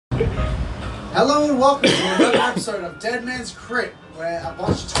Hello and welcome to another episode of DeadMans Crit, where a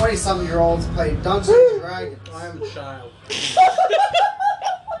bunch of 20-something-year-olds play Dungeons and Dragons. I am a child.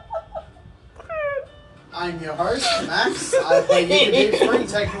 I'm your host, Max. I play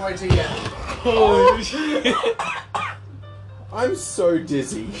ep29, taking away to you. Holy shit. I'm so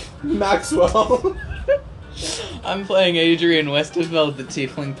dizzy. Maxwell. I'm playing Adrian Westerveld, the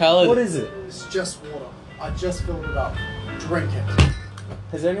Tiefling Paladin. What is it? It's just water. I just filled it up. Drink it.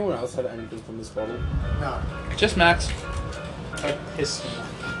 Has anyone else had anything from this bottle? No. Just Max. I pissed me.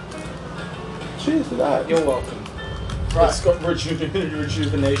 Cheers to that. You're welcome. Right. It's got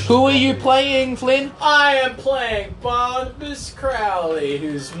rejuvenation. Who are you playing, Flynn? I am playing Barnabas Crowley,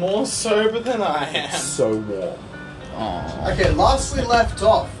 who's more sober than I am. It's so warm. Aww. Okay, last we left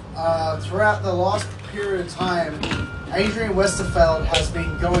off, throughout the last period of time, Adrian Westerveld has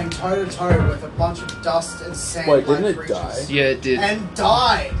been going toe-to-toe with a bunch of dust and sand. Wait, didn't it die? Yeah, it did. And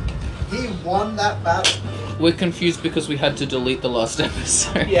died! He won that battle. We're confused because we had to delete the last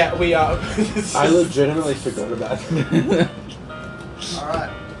episode. Yeah, we are. I legitimately forgot about it. Alright.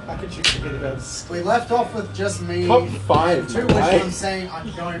 How could you forget about this? We left off with just me. Top 5, To which I'm saying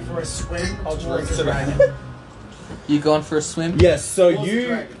I'm going for a swim towards the dragon. You going for a swim? Yes, so Towards the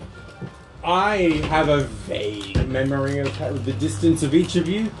dragon. I have a vague memory of the distance of each of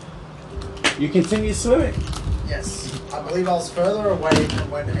you. You continue swimming. Yes. I believe I was further away from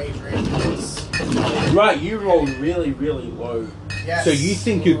when Adrian was. Right, you rolled really, really low. Yes. So you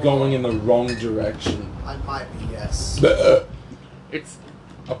think you're going in the wrong direction. I might be, yes. It's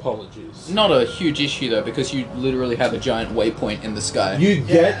Apologies. not a huge issue though, because you literally have a giant waypoint in the sky. You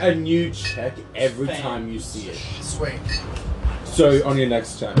get a new check every time you see it. Sweet. So on your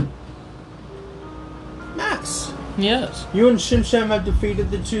next turn. Max, Yes. you and Shimsham have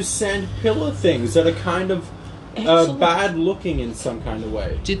defeated the two sand pillar things that are kind of Excellent. bad looking in some kind of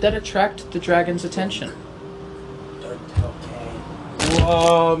way. Did that attract the dragon's attention? Don't tell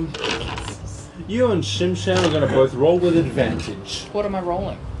Kane. You and Shimsham are going to both roll with advantage. What am I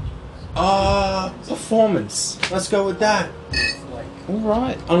rolling? Performance. Let's go with that.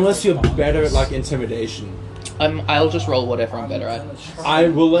 Alright. Unless you're better at, like, intimidation. I'll just roll whatever I'm better at. I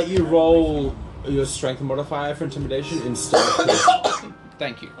will let you roll your strength modifier for intimidation instead of charisma.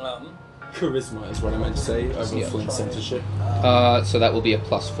 Thank you. Charisma is what I meant to say over Yeah. Flint's censorship. So that will be a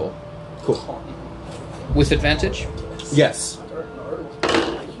 +4. Cool. With advantage? Yes.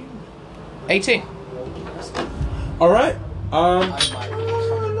 18. Alright.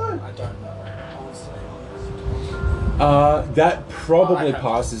 That probably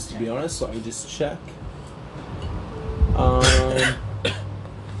passes, to be honest. Let me just check.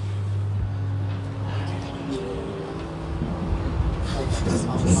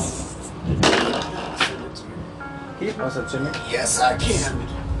 Can you pass that to me? Yes, I can.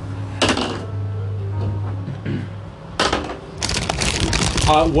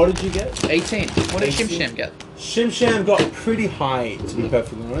 What did you get? 18. What did 18. Shimsham get? Shimsham got pretty high, to be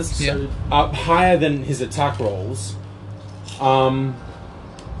perfectly honest. Yeah. Higher than his attack rolls.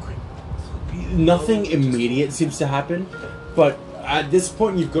 Nothing immediate seems to happen, but at this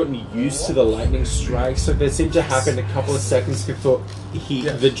point you've gotten used to the lightning strikes, so they seem to happen a couple of seconds before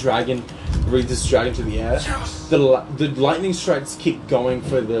the dragon breathes his dragon to the air. The lightning strikes keep going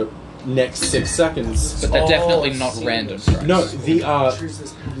for the next 6 seconds. But they're definitely not random strikes. No, the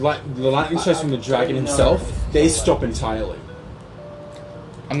lightning strikes from the dragon himself, they stop entirely.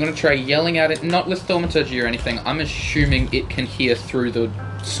 I'm going to try yelling at it, not with thaumaturgy or anything. I'm assuming it can hear through the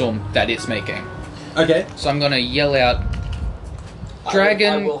storm that it's making. Okay. So I'm going to yell out,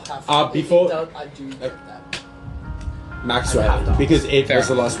 Dragon... Before... Max will have to, because it Fair was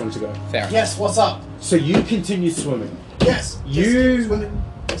the enough. last one to go. Fair enough. Yes, what's up? So you continue swimming. Yes. You- Just keep swimming.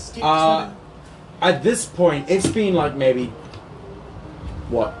 Just keep swimming. At this point, it's been like maybe,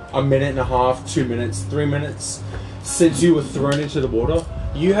 what, a minute and a half, 2 minutes, 3 minutes since you were thrown into the water.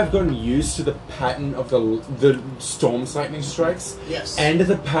 You have gotten used to the pattern of the storm's lightning strikes. Yes. And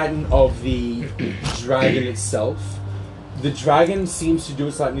the pattern of the dragon itself. The dragon seems to do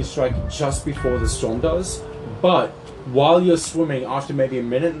its lightning strike just before the storm does, but while you're swimming, after maybe a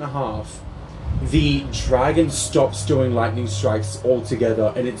minute and a half, the dragon stops doing lightning strikes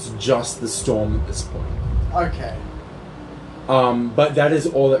altogether, and it's just the storm at this point. Okay. But that is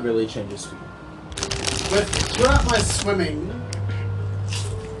all that really changes for you. Throughout my swimming,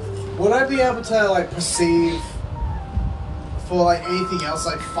 would I be able to like perceive for like anything else,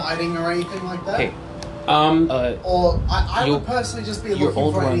 like fighting or anything like that? Hey, Or I your- would personally just be your looking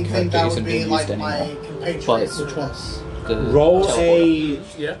old for run anything character that isn't would be being like used my anymore. compatriots. But- Which was the Roll teleporter.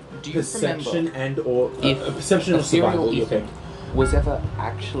 a Do you perception remember and or if perception or Ethereal survival. You Ether pick. was ever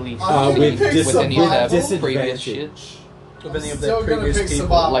actually I'm seen gonna pick with any of their disadvantage. previous shit? With any of Still their gonna previous pick people.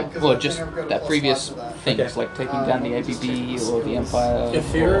 survival. Like, because well, I just think I've got a that plus previous 5 for that. things, Okay. like taking down the let me just check ABB the or the skills. Empire.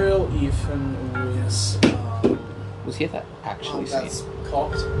 Ethereal Ethan was Was he ever actually That's seen?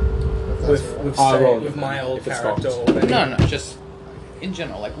 cocked. with well, with my old if it's character. cocked. Or No, no, just in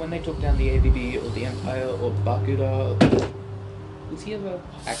general. Like when they took down the ABB or the Empire or Bakuda. Was he ever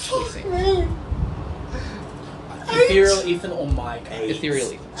actually seen? Ethereal Ethan or my character.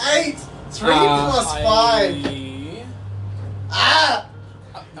 Ethereal Ethan. 8! 3 plus 5! Ah!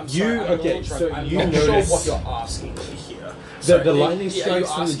 I'm You- sorry, I'm a okay, little so drunk. I'm you not sure notice- what you're asking me here. The lightning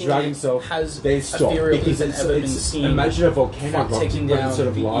strikes from the dragon self, has they stop Ethereal because Ethan it's, ever been it's seen imagine a volcano from erupting, taking but down instead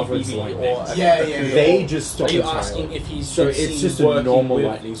of the lava it's EBB lightning. or Yeah. They just stop Are you entirely. asking if he's So been it's seen just a working normal with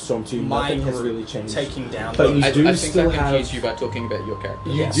lightning storm to you. my Nothing has group really changed. taking down But those- you do I think still I have. confused you by talking about your character.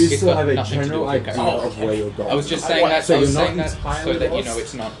 You Yes. do It's still got have a nothing to do general with your idea character. of where you're going. I was just saying that. So I was you're not saying that so entirely that you lost. know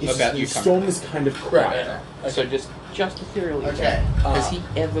it's not It's about just you. the storm is kind of quiet. Right. So just Ethereal Ethan. Okay. Has he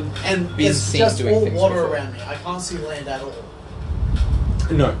ever And been it's seen just doing all things water before? around me. I can't see land at all.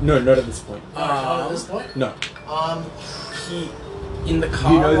 No, not at this point. Not at this point? No. He in the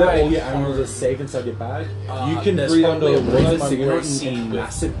car. You know that all ride your animals home, are safe inside your bag? You can there's breathe probably a underwater, moment so you're where not it's in seen with-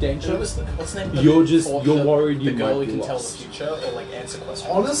 massive Who danger. was what's the name? You're worried the you girl might who be can tell the lost. future or like answer questions.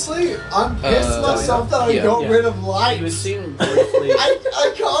 Honestly, I'm pissed myself that I yeah. got Yeah. rid of light. He was seen briefly.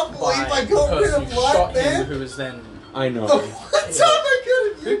 I can't believe by I got the rid person of who light, shot him, man. who was then I know. The one time I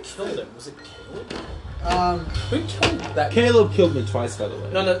could who have killed him? Was it Caleb? used. Who killed that? Caleb killed me twice, by the way.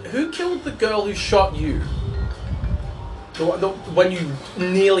 No. Who killed the girl who shot you? When you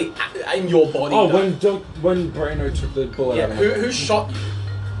nearly in your body. Oh, died. when Brano took the bullet Yeah. out of my Who shot you?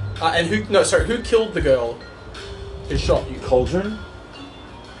 And who? No, sorry. Who killed the girl who shot you? Cauldron?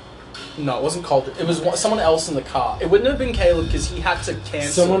 No, it wasn't Calder. It was someone else in the car. It wouldn't have been Caleb because he had to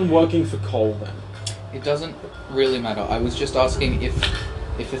cancel. Someone working for Cole then. It doesn't really matter. I was just asking if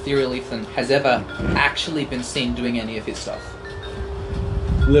Ethereal Ethan has ever actually been seen doing any of his stuff.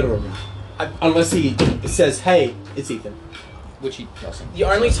 Literally. Unless he says, hey, it's Ethan. Which he doesn't. The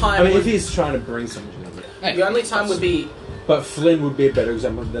only time. I mean, would, if he's trying to bring someone to it. Hey, the only time would be. But Flynn would be a better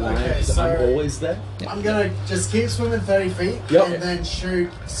example than I am, Okay, because so- I'm always there. I'm gonna just keep swimming 30 feet Yep. and then shoot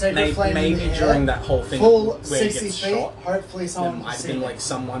Sacred Flame in Maybe the air. during that whole thing Full where he 60 gets feet. shot, Hopefully there someone will might have see been me. like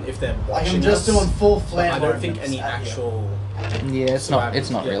someone if they're Like watching I'm just us, doing full but flare. I don't think movements any at you. actual. Yeah, it's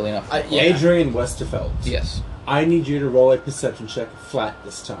not really enough. Yeah. Adrian Westerfeld. Yes. I need you to roll a perception check flat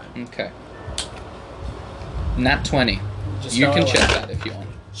this time. Okay. Nat 20. Just You go can away. check that if you want.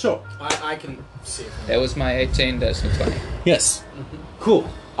 Sure. I can see it. There was my 18, there's the 20. Yes. Cool.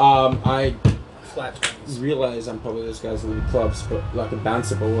 I Flat 20s. realize I'm probably those guys with the clubs, but like a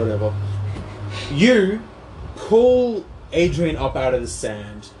bouncer or whatever. You pull Adrian up out of the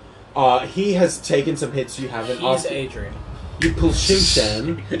sand. He has taken some hits you haven't. He's Adrian. You pull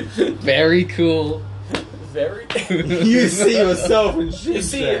Shimshan. Very cool. Very. You see yourself in Shimshan. You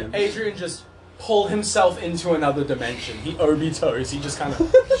see Adrian just pull himself into another dimension. He Obito's. He just kind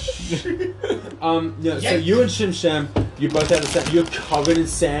of. So you and Shimsham, you're both out of sand. You're covered in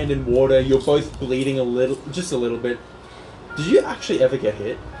sand and water. You're both bleeding just a little bit. Did you actually ever get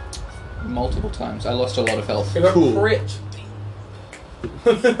hit? Multiple times. I lost a lot of health. You got Cool. crit.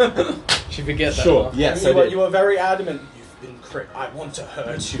 Should forget that. Sure. huh? Yes, you, I were, did. you were very adamant. You've been crit. I want to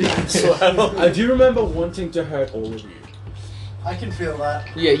hurt you as well. I do remember wanting to hurt all of you. I can feel that.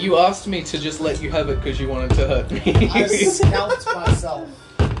 Yeah, you asked me to just let you have it because you wanted to hurt me. I scalped myself.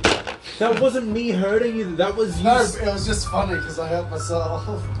 That wasn't me hurting you. That was you. No, it was just funny because I hurt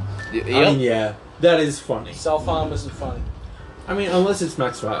myself. Yep. I mean, yeah, that is funny. Self harm isn't fun. I mean, unless it's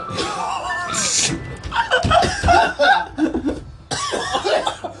Max Rat.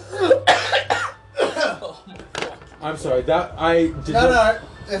 I'm sorry. That I did not. No,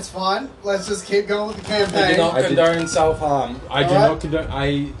 it's fine. Let's just keep going with the I do campaign. not I did- condone self harm. I do Alright. not condone.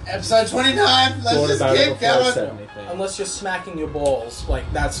 I Episode 29. Let's thought just about it keep before I said going. anything. Unless you're smacking your balls,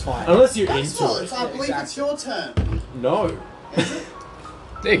 like that's fine. Unless you're That's into all. it. It's, I believe it's your turn. No.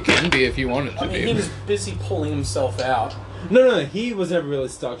 It can be if you want it to I mean, be. he was busy pulling himself out. No, he was never really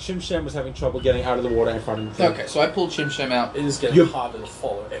stuck. Shimsham was having trouble getting out of the water in front of him. Okay, so I pulled Shimsham out. It is getting You're- harder to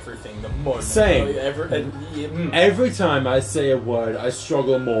follow everything the moment. Same. Every Every time I say a word, I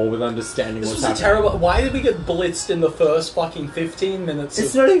struggle more with understanding this what's was a happening. terrible. Why did we get blitzed in the first fucking 15 minutes?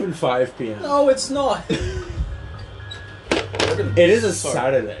 It's of... not even 5 p.m. No, it's not. It is a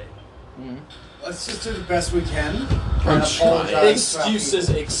Saturday. Let's just do the best we can. I'm And trying. apologize to our Excuses,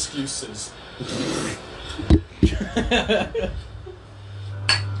 people. excuses.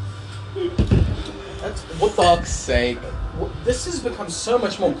 That's, what fuck's sake. This has become so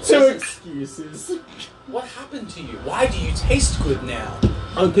much more Two pleasant. excuses. What happened to you? Why do you taste good now?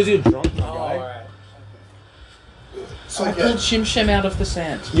 Oh, because you're drunk, my Oh, guy. alright. So I pulled Shim Shim out of the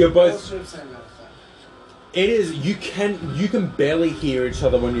sand. You're What both. should have said about that? It is. You can barely hear each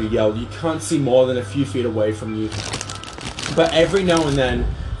other when you yell. You can't see more than a few feet away from you. But every now and then,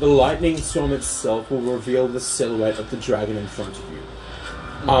 the lightning storm itself will reveal the silhouette of the dragon in front of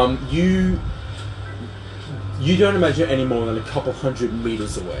you. You don't imagine any more than a couple hundred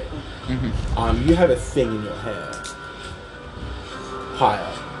meters away. Mm-hmm. You have a thing in your hair.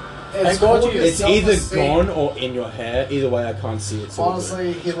 Higher. It's God called you- It's your either self-esteem. gone or in your hair. Either way, I can't see it. So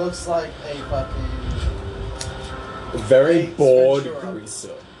Honestly, he looks like a fucking very Ace bored Ventura.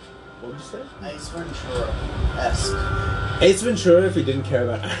 greaser. What did you say? Ace Ventura-esque. Ace Ventura if he didn't care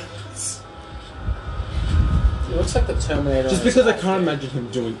about animals. It looks like the Terminator. Just on his because I off can't day. imagine him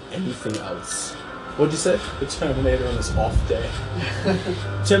doing anything else. What'd you say? The Terminator on his off day.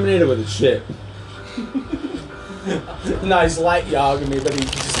 Terminator with a chip. No, he's light Yagami, but he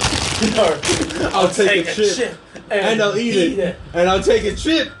just I'll take a chip, and I'll eat it. And I'll take a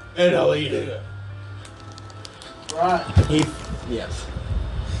chip and I'll eat it. Right. Yes.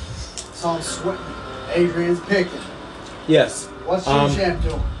 So I'm sweating. Adrian's picking. Yes. What's Shim Sham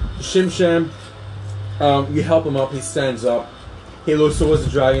doing? Shim Sham, you help him up, he stands up, he looks towards the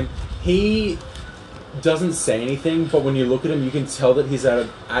dragon. He doesn't say anything, but when you look at him, you can tell that he's at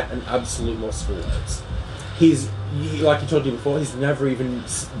an absolute loss for words. Like I told you before, he's never even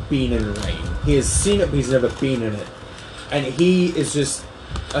been in rain. He has seen it, but he's never been in it. And he is just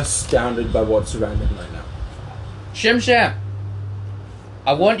astounded by what's around him right now. Shim Sham,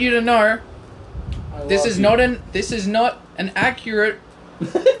 I want you to know this is not an accurate.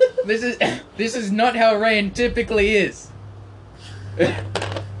 This is not how rain typically is.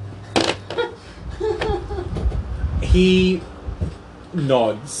 He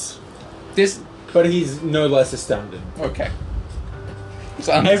nods, but he's no less astounded. Okay.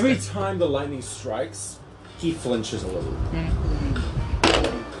 So Every time the lightning strikes, he flinches a little.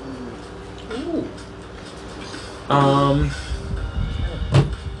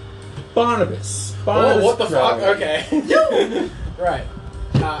 Barnabas. Oh, what the fuck? Crowley. Okay. Right.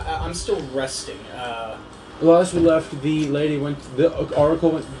 I'm still resting. Last we left, the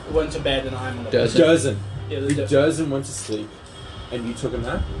oracle Went to bed and I'm on the Does- Yeah, the dozen went to sleep, and you took a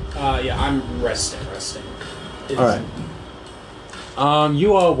nap. yeah, I'm resting. All right.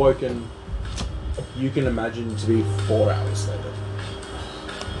 You are woken. You can imagine to be 4 hours later.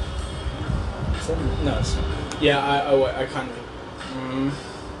 No, it's not. Yeah, I kind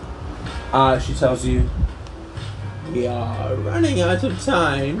of. She tells you, we are running out of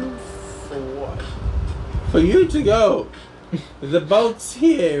time For what? for you to go. The boat's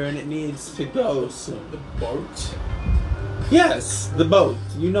here and it needs to go soon. The boat? Yes, the boat.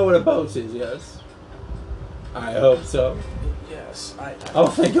 You know what a boat is, yes? I hope so. Yes, Oh,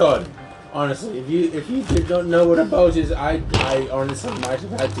 thank God. Honestly, if you don't know what a boat is, I honestly might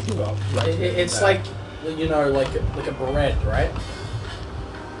have had to give up. It's like, you know, like a bread, right?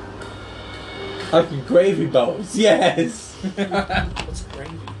 Like a gravy boat, yes. What's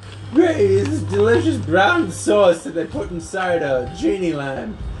gravy? Gravy is this delicious brown sauce that they put inside a genie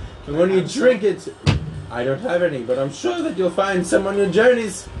lamp. And when you drink it, I don't have any, but I'm sure that you'll find some on your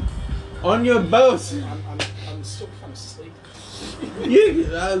journeys on your boat. I'm still kind of sleepy.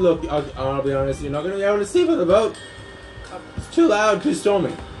 Look, I'll be honest, you're not going to be able to sleep on the boat. It's too loud, too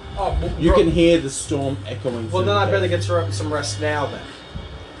stormy. Oh, well, You bro- can hear the storm echoing. Well, through then I the better cave. get some rest now then.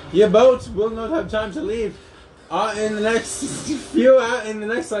 Your boat will not have time to leave. In the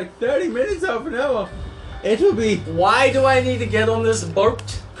next like 30 minutes, half an hour, it will be Why do I need to get on this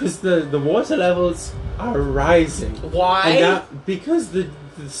boat? because the water levels are rising. Why? And now, because the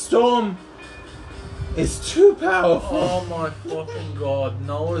storm is too powerful. Oh my fucking god,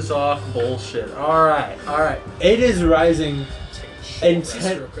 Noah's Ark bullshit. Alright. It is rising in Rest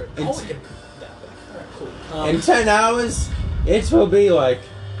 10 real quick. in Oh, t- we can- that- Alright, cool. in 10 hours. It will be like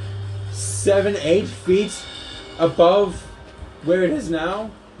 7-8 feet above where it is now,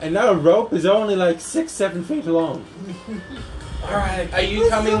 and now a rope is only like 6-7 feet long. Alright, are you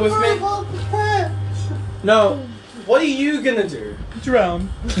coming with me? No, What are you gonna do? Drown.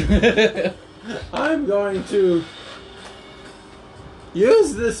 I'm going to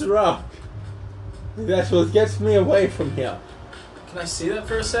use this rock that will get me away from here. Can I see that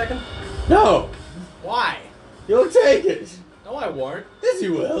for a second? No, Why? you'll take it. No, I won't. Yes,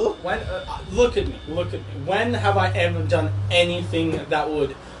 you will. When look at me. When have I ever done anything that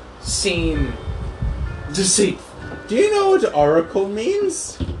would seem deceitful? Do you know what oracle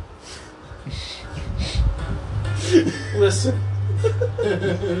means? Listen.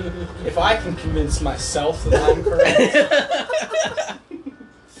 If I can convince myself that I'm correct,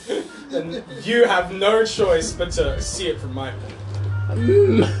 then you have no choice but to see it from my point.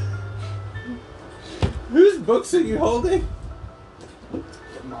 Whose books are you holding?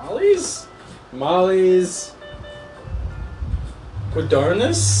 Molly's? Molly's.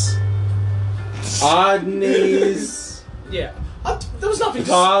 Quidonus? Ardney's. Yeah. There was nothing to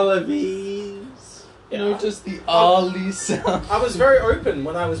Carlavies. No, just the Ali sound. I was very open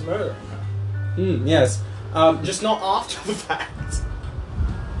when I was murdering her. Yes. Just not after the fact.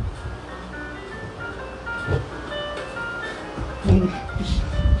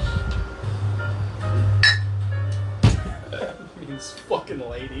 This fucking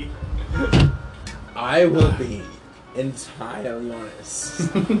lady. I will be entirely honest.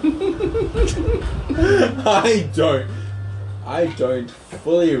 I don't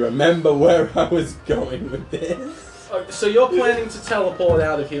fully remember where I was going with this. So you're planning to teleport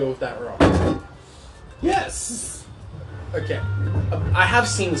out of here with that rock? Yes. Okay. I have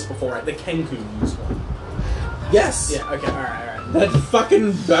seen this before, right? The Kenku use one. Yes. Yeah, okay, alright. That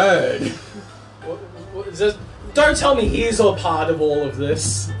fucking bird. What is this? Don't tell me he's a part of all of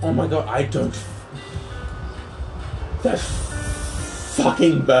this. Oh my god, I don't. That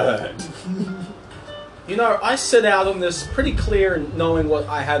fucking bird. You know, I set out on this pretty clear and knowing what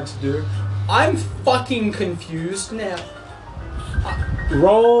I had to do. I'm fucking confused now.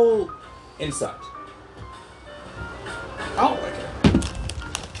 Roll insight. Oh,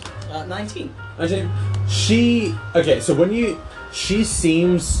 okay. 19. Okay, so she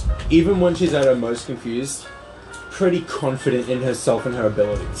seems, even when she's at her most confused, pretty confident in herself and her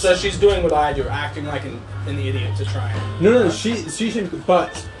abilities. So she's doing what I do, acting like an idiot to try and... No, she should,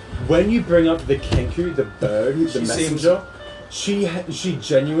 but when you bring up the Kenku, the bird, the messenger, she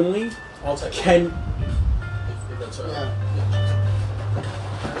genuinely I'll take can... If that's all right. Yeah.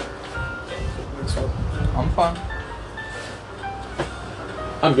 I'm fine.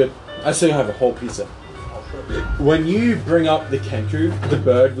 I'm good. I still have a whole pizza. When you bring up the Kenku, the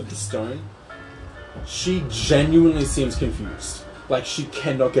bird with the stone, she genuinely seems confused. Like she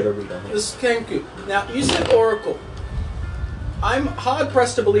cannot get a read on it. This is Kenku. Now, you said Oracle. I'm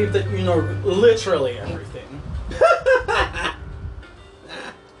hard-pressed to believe that you know literally everything.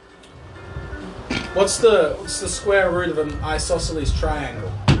 What's the square root of an isosceles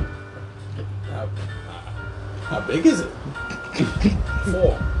triangle? How big is it?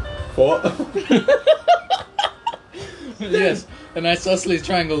 4. 4? Yes, an isosceles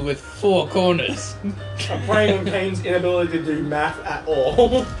triangle with 4 corners. I'm preying on Kane's inability to do math at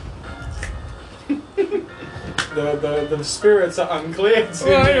all. The spirits are unclear to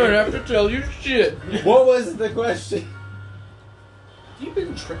me. I don't have to tell you shit. What was the question? You've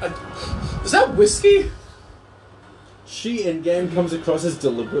been is that whiskey? She in game comes across as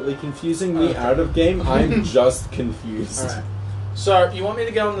deliberately confusing me. Out of game, I'm just confused. Alright. So, you want me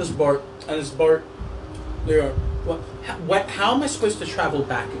to get on this boat, and this boat, how am I supposed to travel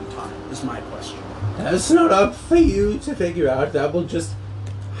back in time, is my question. That's not up for you to figure out. That will just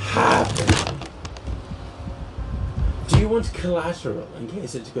happen. Do you want collateral in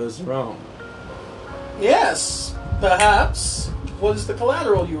case it goes wrong? Yes, perhaps. What is the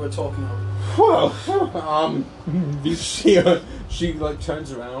collateral you were talking of? Well, she like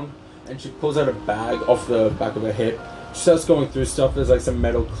turns around and she pulls out a bag off the back of her hip. She starts going through stuff. There's like some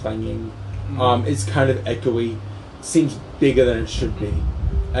metal clanging. It's kind of echoey. Seems bigger than it should be.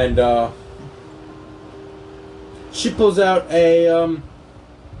 And she pulls out a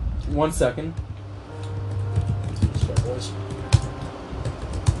 1 second. Sorry, boys.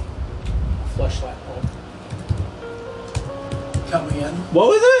 Fleshlight hole. Coming in. What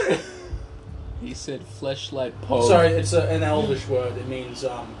was it? He said fleshlight pole. Sorry, it's an Elvish word. It means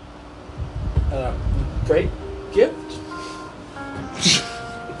great gift.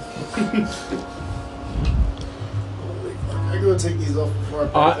 Holy fuck. I go take these off before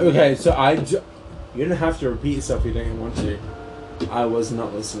I Okay, so you don't have to repeat yourself if you don't want to. I was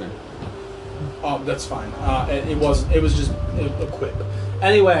not listening. Oh, that's fine. It was just a quip.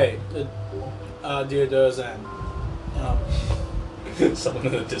 Anyway, dear Durzan, someone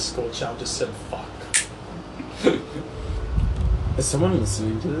in the Discord chat just said fuck. Is someone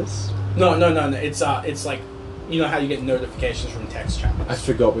listening to this? No. It's like, you know how you get notifications from text channels. I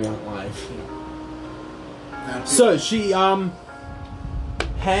forgot we aren't live. Now, So she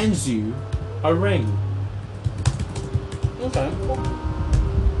hands you a ring. Okay. Cool.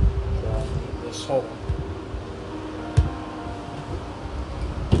 This whole.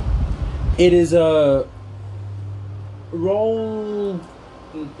 It is a roll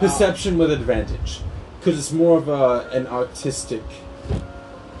perception with advantage. because it's more of an artistic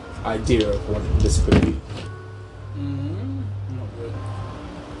idea of what this could be. Not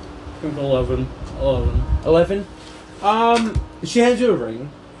good. 11. 11. She hands you a ring.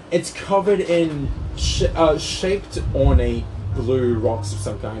 It's covered in shaped ornate blue rocks of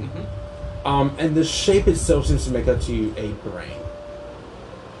some kind. And the shape itself seems to make out to you a brain.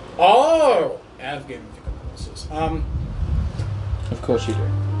 Oh! I have gamification analysis. Of course you do.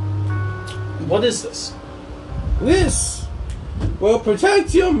 What is this? This will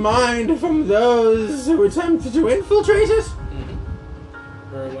protect your mind from those who attempt to infiltrate it.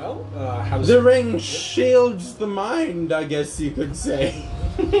 Very well. How does The ring shields the mind, I guess you could say.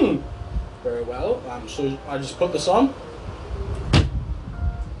 Very well. So I just put this on.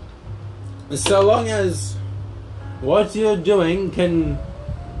 So long as what you're doing can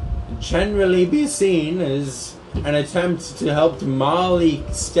generally be seen as an attempt to help Marley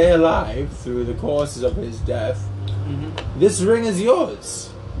stay alive through the courses of his death, this ring is yours.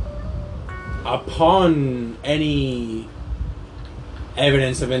 Upon any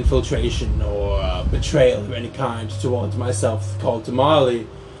evidence of infiltration or betrayal of any kind towards myself called to Marley,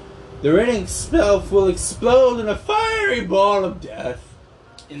 the ring itself will explode in a fiery ball of death.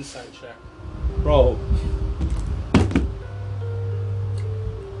 Insight check. Roll.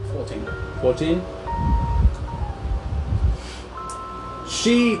 14. 14.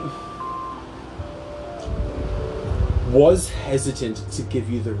 She was hesitant to give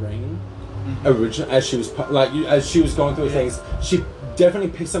you the ring as she was as she was going through things. She definitely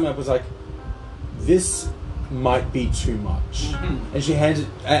picked something up and was like, this might be too much. And she handed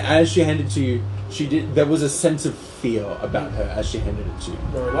as she handed it to you, there was a sense of fear about her as she handed it to you.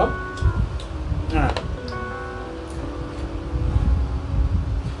 Very well. Alright.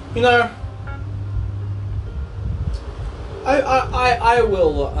 You know, I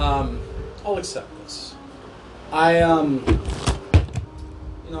will, I'll accept this. You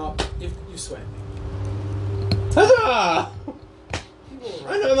know, you swayed me. Huzzah!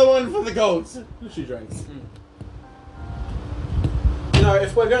 Another one for the goats. She drinks. You know,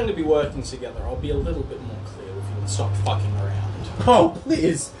 if we're going to be working together, I'll be a little bit more clear if you would stop fucking around. Oh,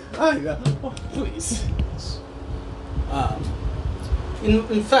 please. Please.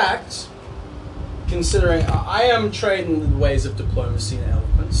 In fact, considering I am trained in the ways of diplomacy and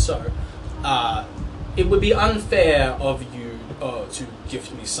eloquence, so it would be unfair of you to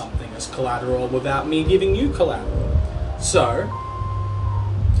gift me something as collateral without me giving you collateral. So,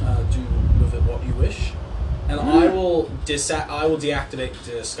 do with it what you wish, and I will deactivate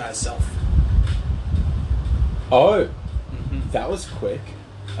disguise self. Oh, that was quick.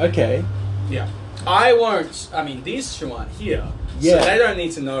 Okay. Yeah. I won't. I mean, these two aren't here, so they don't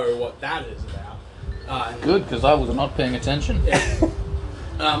need to know what that is about. Good, because I was not paying attention. Yeah.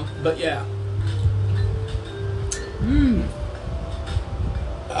 But yeah.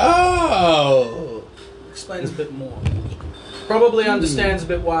 Oh. Explains a bit more. Probably understands a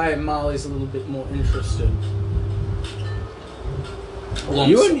bit why Marley's a little bit more interested.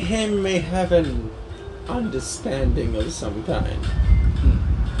 You and him may have an understanding of some kind.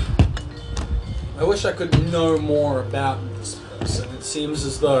 I wish I could know more about this person. It seems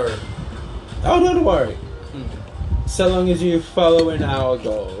as though... Oh, don't worry. So long as you follow in our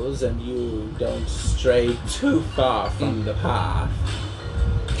goals and you don't stray too far from the path.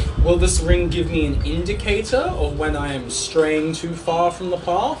 Will this ring give me an indicator of when I am straying too far from the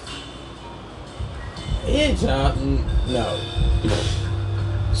path? No.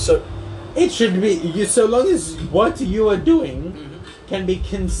 So... It should be, so long as what you are doing can be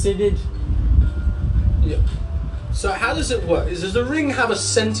considered... Yeah. So how does it work? Does the ring have a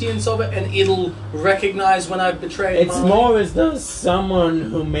sentience of it and it'll recognize when I've betrayed It's Marley? more as though someone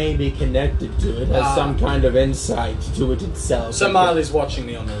who may be connected to it has some kind of insight to it itself. So Marley's watching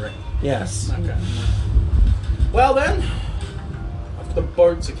me on the ring? Yes. Okay. Well then, I've got a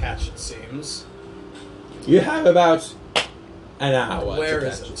boat to catch, it seems. You have about an hour Where to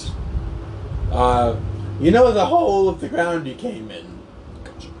is catch it? You know the hole of the ground you came in?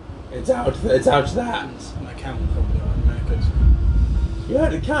 Gotcha. It's out that. My camel probably won't make it. You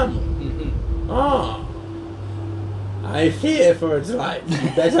had a camel? Ah. I fear for its life.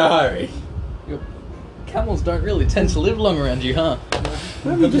 You better hurry. Your camels don't really tend to live long around you, huh?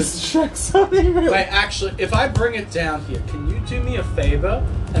 Let me just check something real Wait, actually, if I bring it down here, can you do me a favor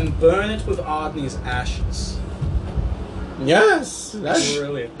and burn it with Ardney's ashes? Yes, that's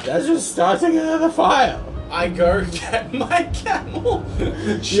Brilliant. That's just starting another fire. I go get my camel,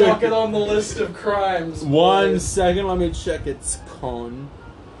 chuck it on the list of crimes. 1 second, let me check its con.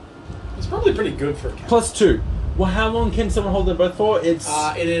 It's probably pretty good for a camel. +2. Well, how long can someone hold their breath for? It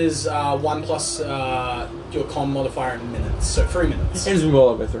is 1 plus your con modifier in minutes, so 3 minutes. It has been well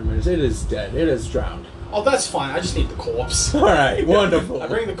over 3 minutes. It is dead. It is drowned. Oh, that's fine. I just need the corpse. Alright, wonderful. I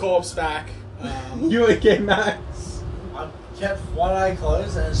bring the corpse back. You okay, Max? I kept one eye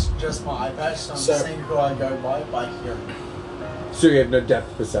closed and it's just my eye patch, so I'm seeing who I go by hearing. So you have no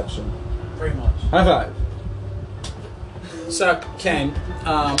depth perception. Pretty much. High five. So, Kane,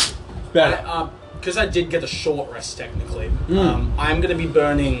 Better. because I did get a short rest technically, I'm going to be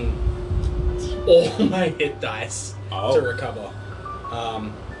burning all my hit dice to recover.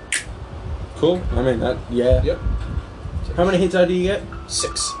 Cool. I mean, that, yeah. Yep. How many hits do you get?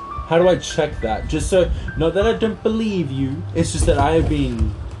 6. How do I check that? Just so, not that I don't believe you, it's just that I have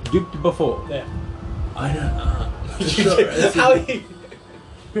been duped before. There. I don't know. How you...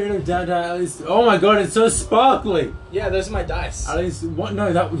 At least, oh my god, it's so sparkly! Yeah, those are my dice. At least, what?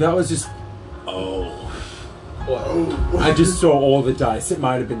 No, that was just... Oh. What? I just saw all the dice. It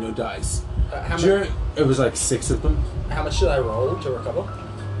might have been no dice. It was like 6 of them. How much did I roll to recover?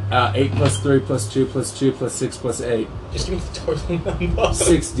 8 plus 3 plus 2 plus 2 plus 6 plus 8. Just give me the total number.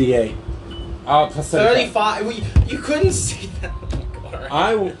 6d8. Plus 35. Well, you couldn't see that.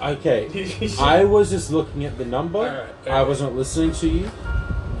 Oh, God. Okay. I was just looking at the number. Alright. I wasn't listening to you.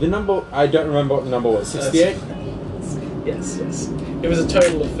 The number, I don't remember what the number was. 68? Yes. It was a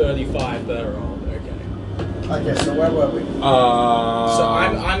total of 35 that I rolled. Okay, so where were we? So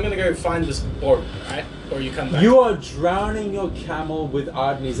I'm gonna go find this boat, right? Or you come back. You are drowning your camel with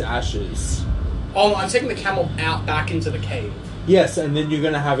Ardney's ashes. Oh, no, I'm taking the camel out back into the cave. Yes, and then you're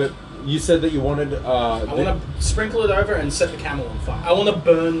gonna have it. You said that you wanted. I want to sprinkle it over and set the camel on fire. I want to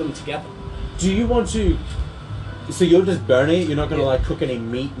burn them together. Do you want to? So you'll just burn it. You're not gonna like cook any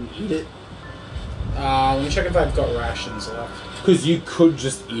meat and eat it. Let me check if I've got rations left. Because you could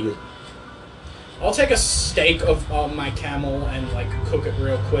just eat it. I'll take a steak of my camel and like cook it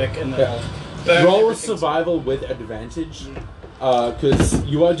real quick, and then I'll burn roll everything. survival with advantage, because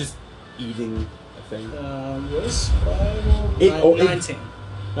you are just eating a thing. What is survival? 19.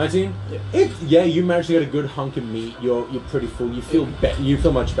 19? Yeah. Yeah, you managed to get a good hunk of meat. You're pretty full. You feel you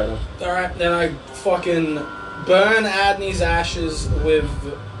feel much better. All right, then I fucking burn Adney's ashes with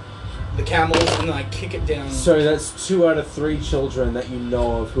the camels, and then I kick it down. So that's 2 out of 3 children that you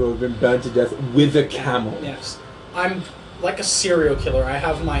know of who have been burned to death with a camel. Yes. I'm like a serial killer. I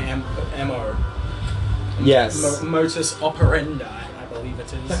have my MO. Yes. Modus operandi, I believe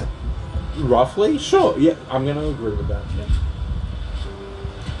it is. Roughly? Sure. Yeah, I'm going to agree with that. Yeah.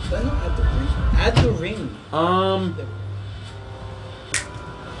 Did I not add the ring? Add the ring.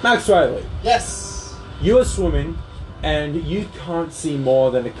 Max Riley, Yes. you are swimming, and you can't see more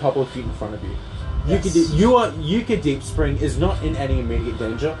than a couple of feet in front of you. Yes. Yuka Deep Spring is not in any immediate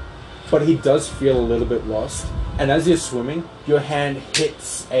danger, but he does feel a little bit lost. And as you're swimming, your hand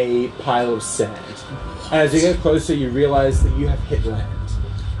hits a pile of sand. And as you get closer, you realize that you have hit land.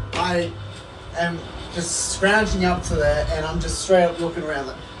 I am just scrounging up to there, and I'm just straight up looking around.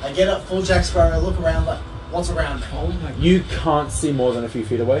 Like, I get up full Jack Sparrow, look around, like, what's around me? Oh my god. You can't see more than a few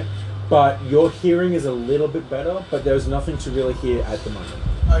feet away, but your hearing is a little bit better, but there's nothing to really hear at the moment.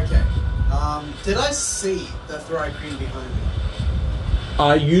 Okay. Did I see the Throw Queen behind me?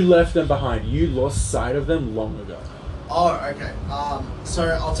 You left them behind. You lost sight of them long ago. Oh, okay.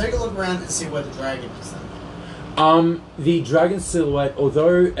 So I'll take a look around and see where the dragon is then. The dragon silhouette,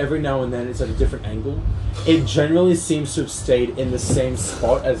 although every now and then it's at a different angle, it generally seems to have stayed in the same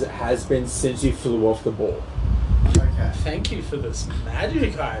spot as it has been since you flew off the ball. Okay. Thank you for this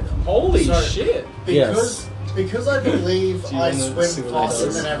magic item. Holy shit. Because I believe Do you I wanna swim see what it faster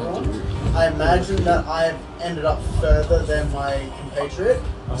does? than everyone, I imagine that I've ended up further than my compatriot.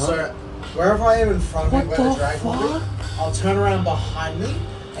 So wherever I am in front of me, where the dragon will be, I'll turn around behind me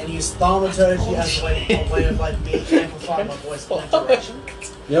and use thaumaturgy as a way of like me amplifying my voice in that direction.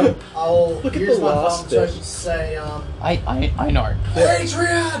 Yep. I'll Look at use the my last thaumaturgy bit. to say, I know.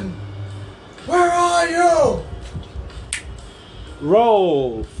 Adrian! Where are you?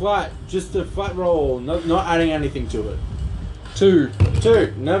 Roll flat, just a flat roll, not adding anything to it. 2,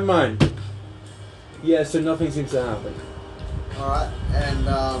 never mind. Yeah, so nothing seems to happen. Alright, and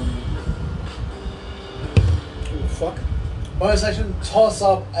Oh, fuck. bonus action, toss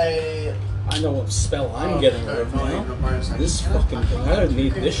up a... I know what spell I'm getting rid of now. This fucking thing. I don't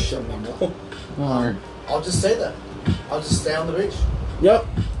need this shit anymore. I'll just stay there. I'll just stay on the beach. Yep.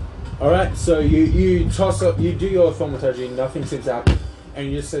 Alright, so you toss up, you do your thaumaturgy, nothing seems to happen, and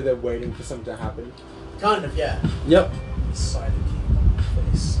you just say they're waiting for something to happen. Kind of, yeah. Yep. Decided to keep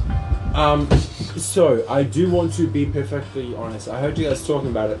on my face. So, I do want to be perfectly honest. I heard you guys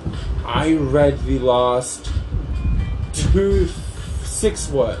talking about it. I read the last 6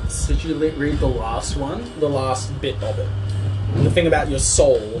 words. Did you read the last one? The last bit of it. The thing about your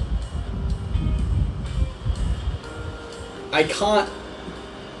soul. I can't...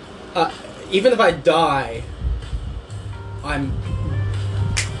 even if I die, I'm...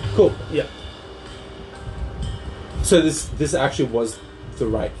 Cool. Yeah. So this actually was the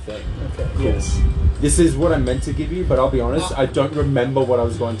right thing. Okay. Cool. Yes. This is what I meant to give you, but I'll be honest, I don't remember what I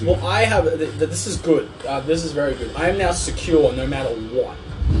was going to give. Well, I have... This is good. This is very good. I am now secure no matter what.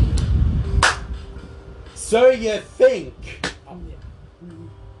 So you think?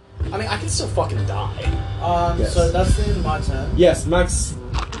 I mean, I can still fucking die. Yes. So that's the end of my turn. Yes, Max.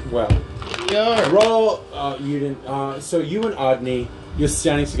 Well, Yo. roll. You didn't. So you and Ardney, you're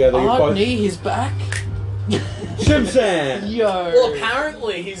standing together. You're both. Ardney, he's back. Shimshan. Yo. Well,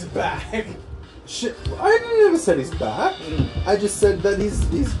 apparently he's back. I never said he's back. I just said that he's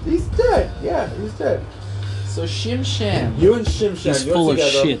dead. Yeah, he's dead. So Shim Sham. You and Shimshan, He's you're full of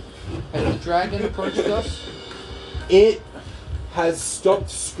together. shit. Has the dragon approached us? It has stopped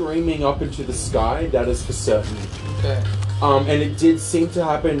screaming up into the sky. That is for certain. Okay. And it did seem to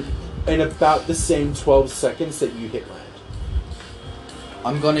happen in about the same 12 seconds that you hit land.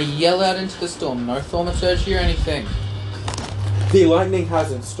 I'm gonna yell out into the storm. No thaumaturgy or anything. The lightning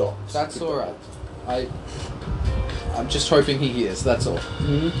hasn't stopped. That's alright. I'm just hoping he hears, that's all.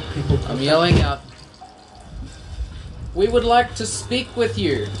 I'm yelling out. We would like to speak with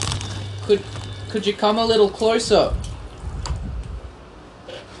you. Could you come a little closer?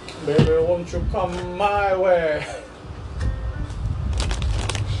 Baby, won't you come my way?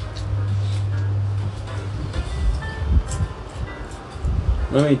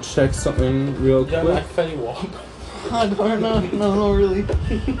 Let me check something real You don't quick. like Fetty Wap? I don't know. No, not really.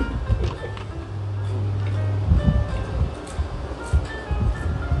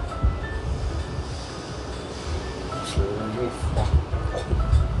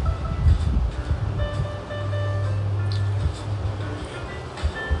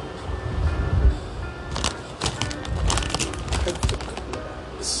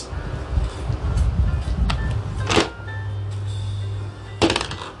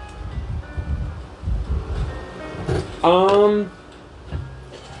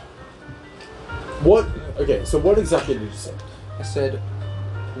 What? Okay, so what exactly did you say? I said,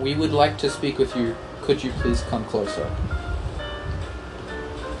 we would like to speak with you. Could you please come closer?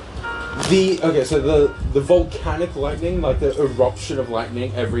 So the volcanic lightning, like the eruption of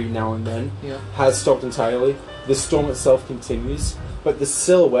lightning every now and then, has stopped entirely. The storm itself continues, but the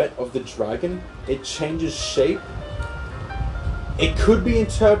silhouette of the dragon, it changes shape. It could be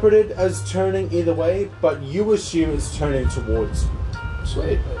interpreted as turning either way, but you assume it's turning towards you.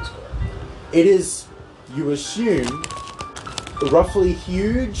 Sweet. It is, you assume, roughly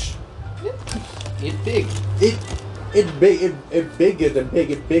huge. It big. It bigger than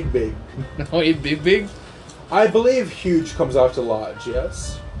big. It big. No, it big. I believe huge comes after large.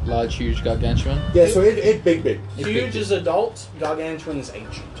 Yes. Large, huge, gargantuan. Yeah. So it big. It Huge big. is adult, gargantuan is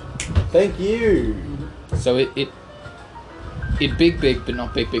ancient. Thank you. So it big, but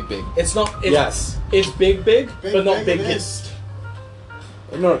not big. It's not. It's, Yes. It's big, Big, but not big, biggest.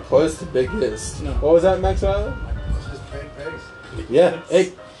 I'm not close to biggest. No. What was that, Max Tyler? It's just big. Yeah.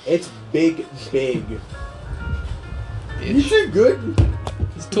 It's big. You too good.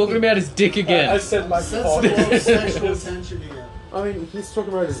 He's talking about his dick I again. said my Sense cock. a lot of sexual tension here. I mean, he's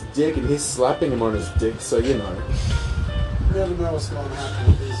talking about his dick and he's slapping him on his dick, so you know. You never know what's going to happen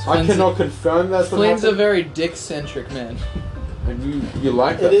with these. I cannot confirm that's what Flynn's a happened. very dick-centric man. And you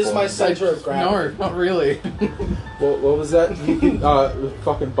like that? It is for my him. center of gravity. No, not really. What was that? You can,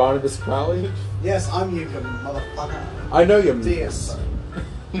 fucking Barnabas Crowley? Yes, I'm Yukon, motherfucker. I know you're DS.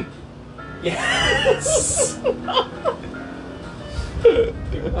 Yes.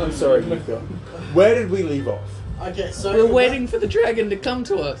 I'm sorry, Mika. Where did we leave off? Okay, so We're waiting for the dragon to come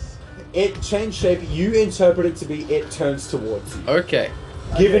to us. It changed shape. You interpret it to be it turns towards you. Okay.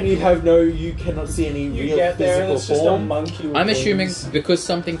 Given you cannot see any You real get there and physical it's just a form. monkey with I'm assuming wings. because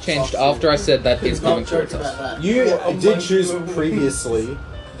something changed after I said that it's coming Not joking towards us. about that. You Well, a did monkey choose with previously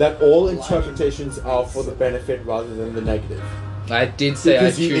that all interpretations are for the benefit rather than the negative. I did say I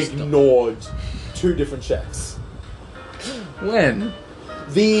Because you choose not. ignored 2 different checks. When?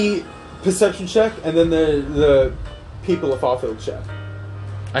 The perception check and then the people of Farfield check.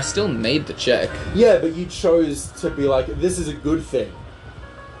 I still made the check. Yeah, but you chose to be like, this is a good thing.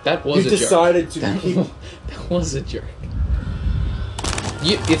 That was You a joke. decided to keep... That was a joke.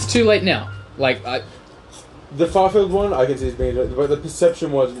 It's too late now. Like, The Farfield one, I can see as being... But the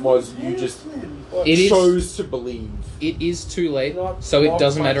perception was you just It is- chose to believe. it is too late, Not so it walk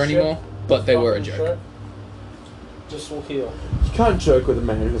doesn't my matter shit. anymore, but they were a Fucking joke. Just walk here. You can't joke with a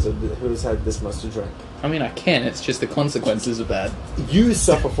man who's had this much to drink. I mean, I can. It's just the consequences are bad. You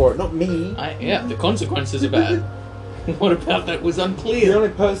suffer for it, not me. Yeah, the consequences are bad. What about that was The unclear? only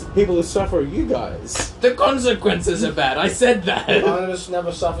people who suffer are you guys. The consequences are bad. I said that. Artemis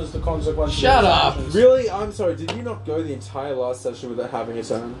never suffers the consequences. Shut of his up. actions. Really? I'm sorry, did you not go the entire last session without having a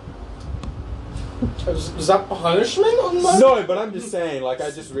turn? Was that punishment on my? No, but I'm just saying, like, I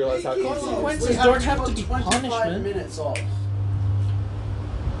just realized how easy it is. Consequences We don't have to be 25 punishment. minutes off.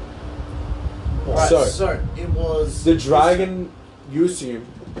 Right, So it was The dragon, you assume,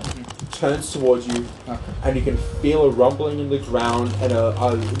 turns towards you, Okay. and you can feel a rumbling in the ground and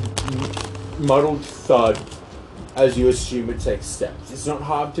a muddled thud as you assume it takes steps. It's not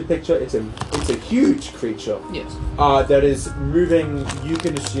hard to picture. It's a huge creature Yes. that is moving. You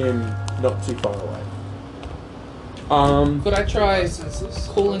can assume not too far away. Could I try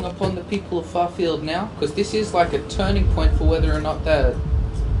calling upon the people of Farfield now? Because this is like a turning point for whether or not their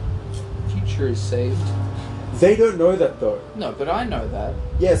future is saved. They don't know that though. No, but I know that.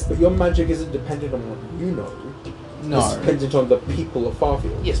 Yes, but your magic isn't dependent on what you know. No. It's dependent on the people of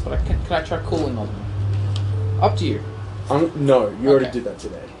Farfield. Yes, but can I try calling on them? Up to you. No, you already Okay. did that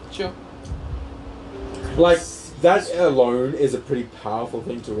today. Sure. Like, that alone is a pretty powerful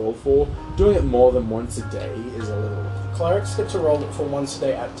thing to roll for. Doing it more than once a day is a little... Clerics get to roll it for once a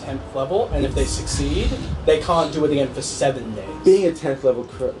day at 10th level, and if they succeed, they can't do it again for 7 days. Being a 10th level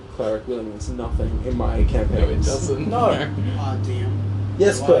cleric really means nothing in my campaigns. No, it doesn't. No. DM.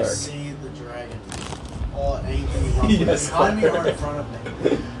 Yes, Do I cleric. see the dragon or anything rumbling Yes, behind me or in cleric. front of me?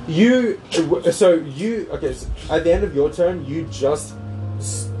 Okay, so at the end of your turn, you just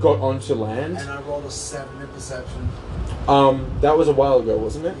got onto land. And I rolled a 7 in perception. That was a while ago,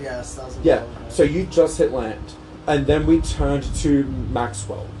 wasn't it? Yes, that was a Yeah, while ago. so you just hit land. And then we turned to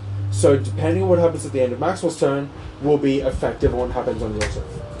Maxwell. So depending on what happens at the end of Maxwell's turn, will be effective on what happens on your turn.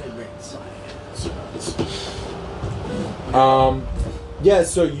 It rings. Yeah,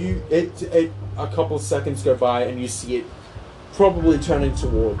 so a couple seconds go by and you see it probably turning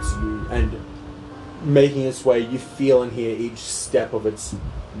towards you and making its way. You feel and hear each step of its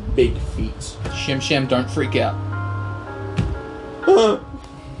big feet. Shem, don't freak out.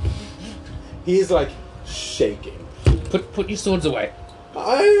 He is like shaking. Put your swords away.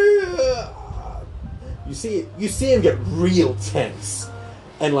 You see him get real tense,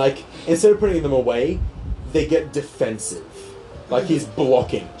 and like instead of putting them away, they get defensive, like he's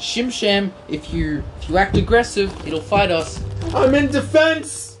blocking. Shim, if you act aggressive, it'll fight us. I'm in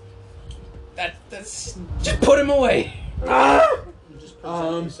defense. That's just put him away. Ah! You just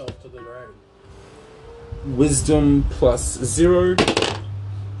present yourself to the dragon. Wisdom plus 0.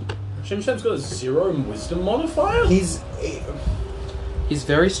 Shimsham's got a 0 in wisdom modifier? He's He's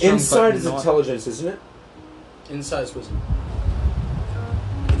very strong. inside but his not- intelligence, isn't it? Inside's wisdom.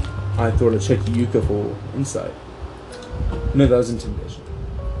 I thought I'd check Yuka for insight. No, that was intimidation.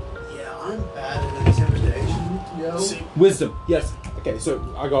 Yeah, I'm bad at intimidation, yo. See, Wisdom, yes. Okay, so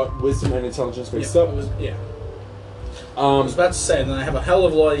I got wisdom and intelligence based yeah, up. I was about to say, then I have a hell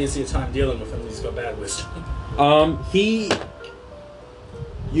of a lot easier time dealing with him. He's got bad wisdom.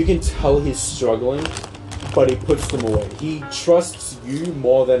 You can tell he's struggling, but he puts them away. He trusts you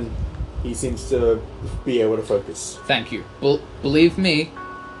more than he seems to be able to focus. Thank you. Believe me,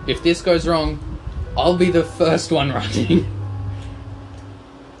 if this goes wrong, I'll be the first one running.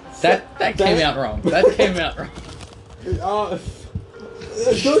 That came out wrong. That came out wrong.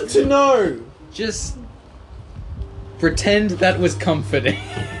 Good to know. Just pretend that was comforting.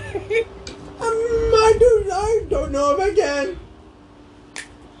 I don't know if I can.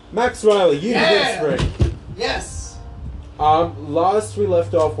 Max Riley, you Yeah. did spring. Yes. Last we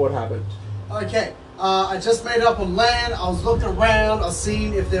left off, what happened? Okay. I just made it up on land. I was looking around. I was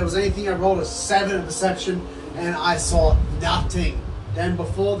seeing if there was anything. I rolled a 7 in perception, and I saw nothing. Then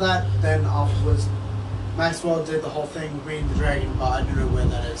before that, then afterwards, Maxwell did the whole thing, reading the dragon, but I don't know where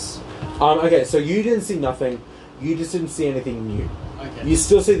that is. Okay, so you didn't see nothing. You just didn't see anything new. Okay. You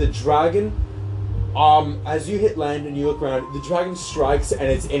still see the dragon. As you hit land and you look around, the dragon strikes and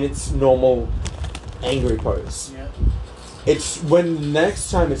it's in its normal angry pose. Yeah. It's when next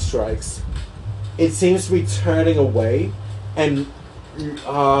time it strikes, it seems to be turning away, and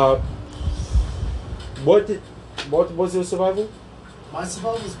what was your survival? My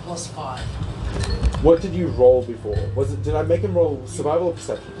survival was +5. What did you roll before? Did I make him roll survival or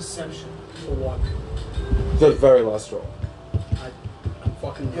perception? Perception. For what? The very last roll. I'm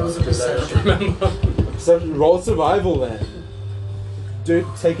fucking It was a rusty, I don't perception. remember. Perception. Roll survival then. Dude,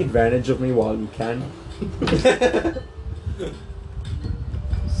 take advantage of me while you can.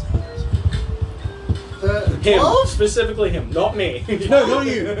 Him. 12? Specifically him, not me. No, not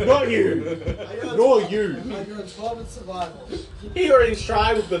you. Not you. Nor you. I got 12 in survival. He already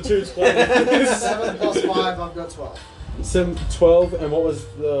tried with the 2 20s. 7 plus 5, I've got 12. Some 12, and what was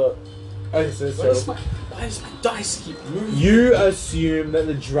the... Okay, so Why does my dice keep moving? you assume that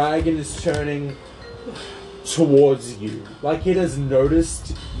the dragon is turning towards you. Like it has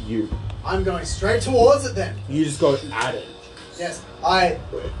noticed you. I'm going straight towards it then. You just go at it. Yes, Pardon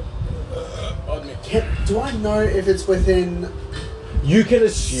me. do I know if it's within You can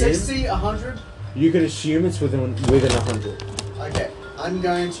assume... 60, 100? You can assume it's within 100. Okay, I'm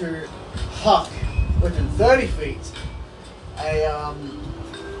going to huck within 30 feet.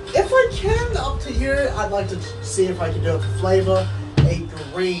 If I can, up to here, I'd like to see if I can do it for flavor. A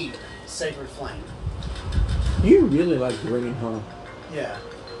green sacred flame. You really like green, huh? Yeah.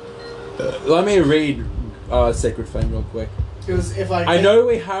 Let me read Sacred Flame real quick. Because if I I know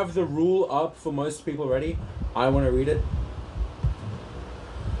we have the rule up for most people already. I want to read it.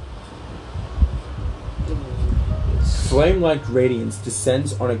 Flame-like radiance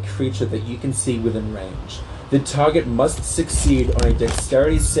descends on a creature that you can see within range. The target must succeed on a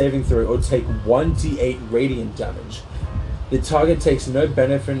dexterity saving throw or take 1d8 radiant damage. The target takes no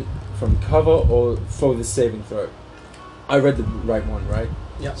benefit from cover or for the saving throw. I read the right one, right?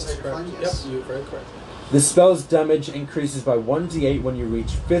 Yep, that's Sacred correct. Flame, yes. Yep, you're very correct. The spell's damage increases by 1d8 when you reach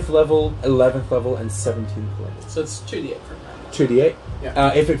 5th level, 11th level, and 17th level. So it's 2d8 for now. 2d8.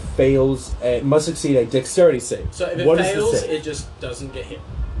 Yeah. If it fails, it must succeed a dexterity save. So if it What is the fails, save? it just doesn't get hit.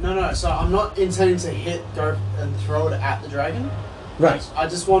 No, so I'm not intending to go and throw it at the dragon. Right. I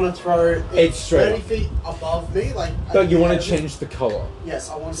just want to throw It's straight 30 up. feet above me. But you want yeah, to change the color. Yes,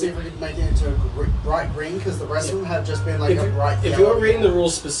 I want to see if we can make it into a bright green, because the rest of them have just been like a bright If yellow. you're reading the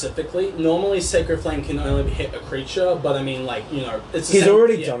rules specifically, normally Sacred Flame can only hit a creature, but I mean, like, you know, it's the He's same-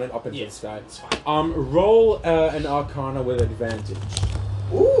 already yeah. done it up into Yeah, the sky. it's fine. Roll an Arcana with advantage.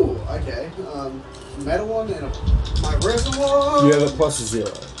 Ooh, okay. Metal one and my resin one. You have a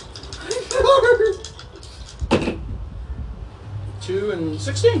 +0. 2 and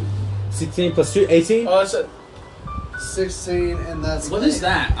 16. 16 plus 2, 18? Oh, that's it. 16, and that's What is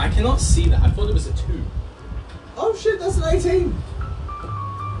that? I cannot see that. I thought it was a 2. Oh shit, that's an 18.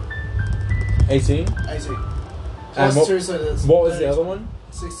 18? 18. And Plus 2, so that's what was the 30. other one?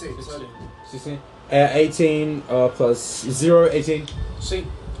 16. So 16? 18 plus 0, 18. See,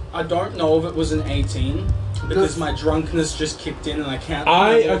 I don't know if it was an 18 because my drunkenness just kicked in and I can't.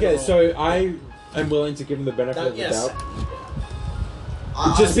 Okay, so I am willing to give him the benefit of the yes.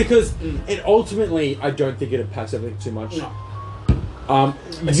 doubt. Just because it ultimately, I don't think it impacts everything too much. No. You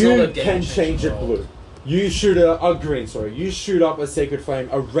It's not a can game change it roll. blue. You shoot green, sorry. You shoot up a sacred flame.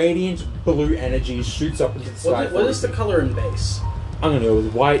 A radiant blue energy shoots up into the sky. What is the color in base? I'm gonna go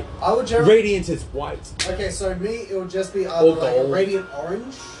with white. I would generally. Radiant is white. Okay, so me, it would just be either like a gold. radiant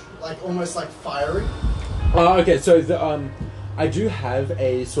orange, like almost like fiery. Okay, so I do have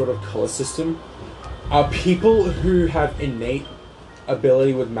a sort of color system. People who have innate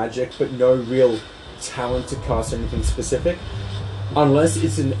ability with magic but no real talent to cast anything specific, unless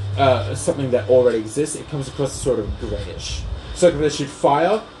it's in something that already exists, it comes across as sort of greyish. So if they shoot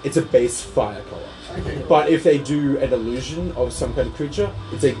fire, it's a base fire color. Okay. But if they do an illusion of some kind of creature,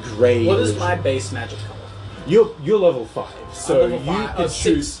 it's a grey. What is illusion. my base magic color? You're level 5, so level you 5. can Oh,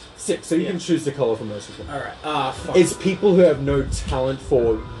 choose 6. So you Yeah. can choose the color for most of them. Alright, fine. It's people who have no talent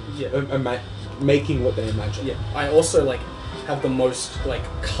for Yeah. making what they imagine. Yeah, I also like have the most like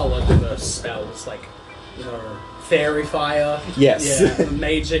color diverse spells, like, you know, fairy fire. Yes. Yeah,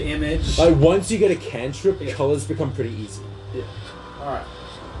 major image. Like once you get a cantrip, Yeah. colors become pretty easy. Yeah. Alright.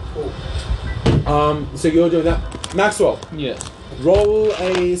 Cool. So you're doing that, Maxwell. Yeah. Roll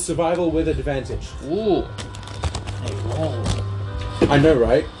a survival with advantage. Ooh. I know,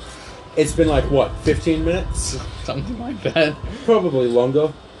 right? It's been like what, 15 minutes? Something like that. Probably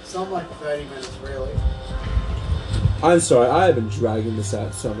longer. Something like 30 minutes, really. I'm sorry, I have been dragging this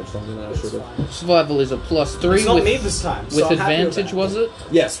out so much longer than I It's should have. fine. Survival is a +3 It's not with, me this time. so with I'm happy advantage, about was it?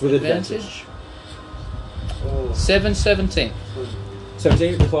 Yes, with advantage. Advantage? Oh. 7, 17.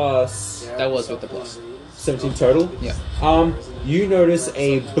 17 plus Yeah, That was so with the one plus. of these. 17 total. Yeah. You notice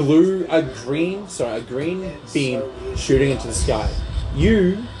a green beam shooting into the sky.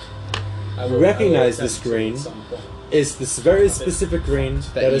 You I will recognize attempt this to green. at some point. is this very specific green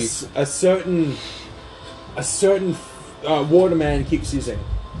That that you- is a certain waterman keeps using.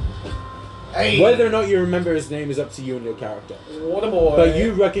 Hey. Whether or not you remember his name is up to you and your character. Water boy. But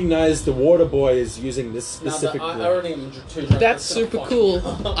you recognize the water boy is using this Now specific that I drink. already am too drunk. That's I'm super gonna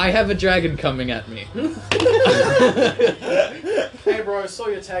cool. I have a dragon coming at me. Hey bro, I saw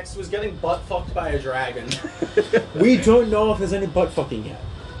your text. Was getting butt fucked by a dragon. We don't know if there's any butt fucking yet.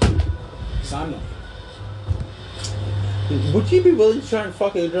 So I'm not. Would you be willing to try and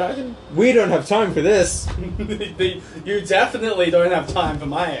fuck a dragon? We don't have time for this. You definitely don't have time for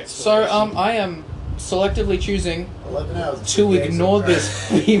my So, explanation. I am selectively choosing 11 hours. to ignore this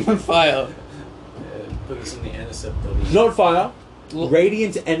beam of fire. Put this in the NSFW. Not fire. L-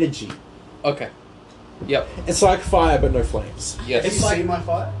 Radiant energy. Okay. Yep. It's like fire but no flames. Yes. Have you seen my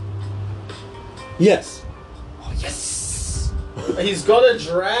fire? Yes. Oh, yes. He's got a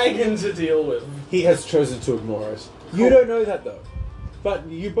dragon to deal with. He has chosen to ignore it. You don't know that though. But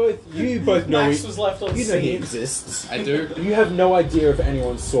you both know Max was left on you know he scene. exists. I do. You have no idea if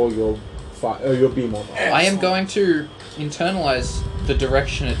anyone saw your fire or your beam or not. I am going to internalize the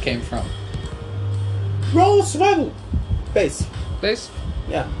direction it came from. Roll survival. Base. Base?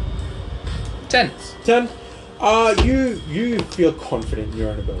 Yeah. 10. 10. You feel confident in your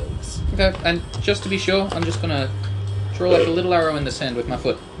own abilities. Okay, and just to be sure, I'm just gonna draw like a little arrow in the sand with my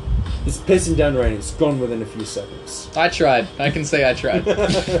foot. It's pissing down rain. It's gone within a few seconds. I tried. I can say I tried.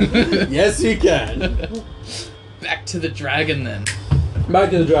 Yes, you can. Back to the dragon then. Back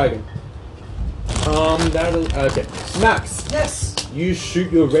to the dragon. That'll... Okay. Max, Yes. you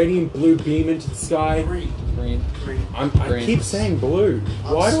shoot your radiant blue beam into the sky. Green. Green. Green. I Green. keep saying blue.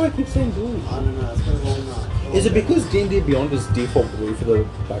 Why do I keep saying blue? I don't know. It's been a long night. Is it because D&D Beyond is default blue for the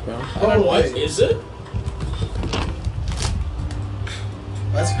background? I don't know. What is it?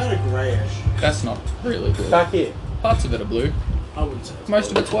 That's kind of greyish. That's not really blue. Back here. Parts of it are blue. I wouldn't say.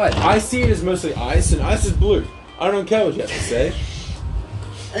 Most of it's white. I see it as mostly ice, and ice is blue. I don't care what you have to say.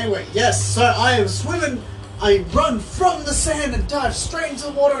 Anyway, yes. So I am swimming. I run from the sand and dive straight into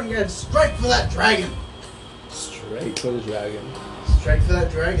the water and go straight for that dragon. Straight for the dragon. Straight for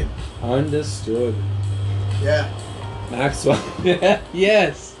that dragon. Understood. Yeah. Maxwell.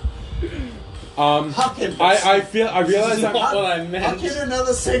 Yes. Hucking. I realize This is not that what I meant. Hucking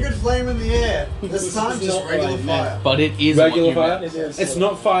another sacred flame in the air. This time is just not what regular I meant. fire. But it is regular what you fire. meant. It is. It's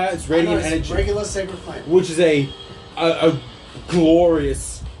not fire. It's I know, radiant it's energy, regular sacred flame. which is a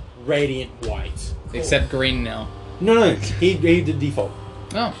glorious radiant white. Except green now. No, he did default.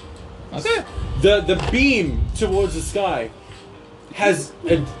 Oh. Okay. The beam towards the sky has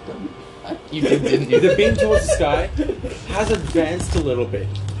You did, didn't you? the beam towards the sky has advanced a little bit,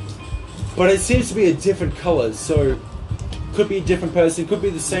 but it seems to be a different color. So could be a different person, could be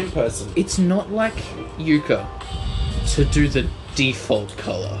the same person, It's not like Yuka to do the default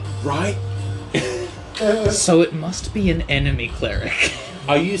color. right? So it must be an enemy cleric.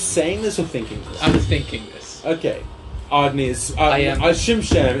 Are you saying this or thinking this? I'm thinking this. Okay. Ardney is. I am-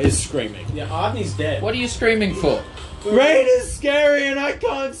 Shimsham is screaming. Yeah, Ardney's dead. What are you screaming for? Rain is scary and I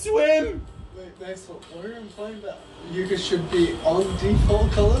can't swim! Wait, next one. What are you implying that Yuka should be on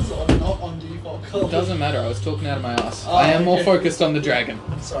default colors or not on default colors? It doesn't matter, I was talking out of my ass. Oh, I am more okay. focused on the dragon.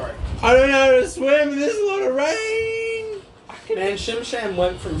 Sorry. I don't know how to swim, there's a lot of rain! Man, Shimsham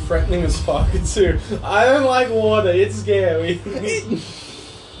went from threatening as fuck to I don't like water, it's scary.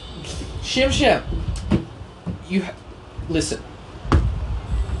 Shim, listen.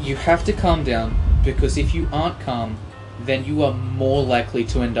 You have to calm down, because if you aren't calm, then you are more likely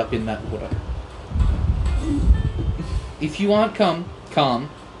to end up in that water. If you aren't calm,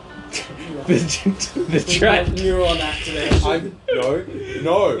 the dragon. Neuron activation.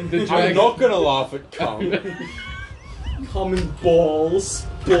 No. The I'm dragon- not gonna laugh at cum. Common balls.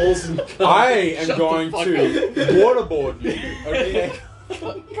 Balls and cum. I am Shut the going fuck to waterboard you, okay?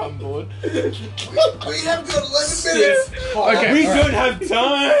 Come board. We have got 11 minutes. Okay. We alright. don't have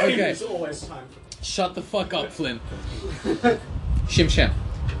time! Okay. There's always time. Shut the fuck up, Flynn. Shim.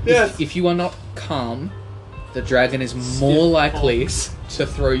 Yes. If you are not calm, the dragon is more likely to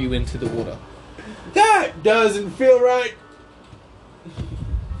throw you into the water. That doesn't feel right.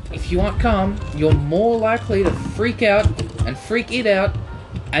 If you aren't calm, you're more likely to freak out and freak it out,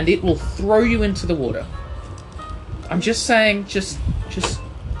 and it will throw you into the water. I'm just saying, just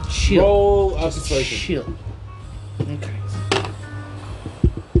chill. Roll a Just persuasion. chill. Okay.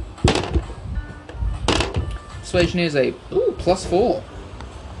 Persuasion is a +4.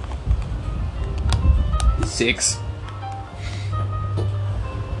 6.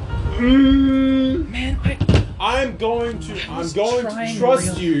 Man, I'm going to was trust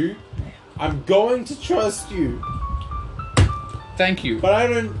trying you. I'm going to trust you. thank you. But I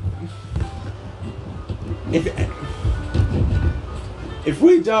don't. If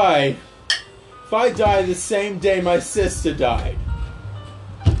we die, If I die the same day my sister died,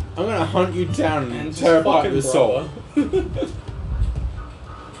 I'm gonna hunt you down and tear apart your soul.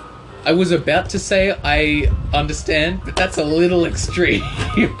 I was about to say I understand, but that's a little extreme.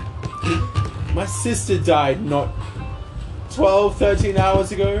 My sister died not 12, 13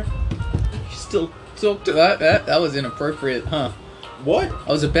 hours ago. You still talk to that? That was inappropriate, huh? What?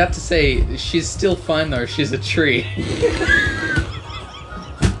 I was about to say, she's still fine though, she's a tree.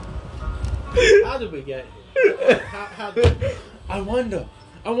 How did we get here? How did we... I wonder,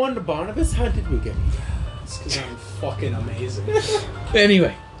 Barnabas, how did we get here? It's because I'm fucking amazing.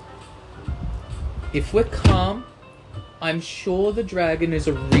 Anyway. If we're calm, I'm sure the dragon is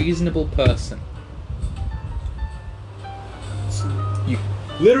a reasonable person.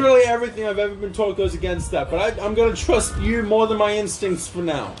 Literally everything I've ever been taught goes against that, but I'm gonna trust you more than my instincts for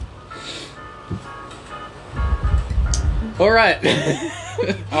now. Alright.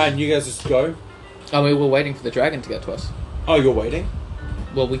 And you guys just go? Oh, we were waiting for the dragon to get to us. Oh, you're waiting?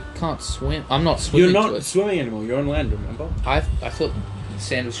 Well, we can't swim. I'm not swimming. You're to not it. swimming anymore, you're on land, remember? I thought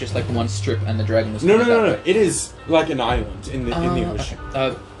sand was just like one strip and the dragon was No, coming that way. It is like an island in the ocean.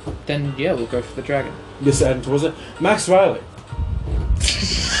 Okay. Then, yeah, we'll go for the dragon. You're heading towards it. Max Riley.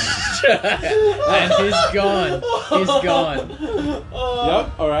 And he's gone. He's gone.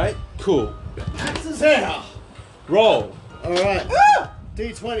 Yep, alright, cool. Max is here. Roll. Alright.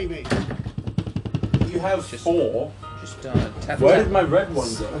 D20 me. You have 4. Just tap Where that. did my red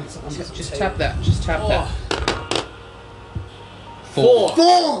one go? Just tap that. Just tap that. 4.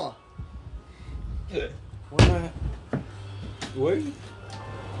 What am I... Where are you?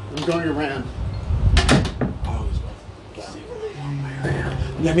 I'm going around. Oh, he's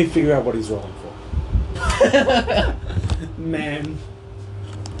rolling. Let me figure out what he's rolling for. Man.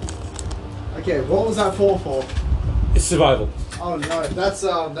 Okay, what was that 4 for? It's survival. Oh no, that's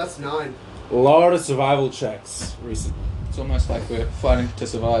 9. A lot of survival checks recently. It's almost like we're fighting to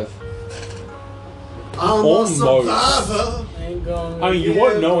survive. I'm Almost. a survivor. Ain't gonna I mean, you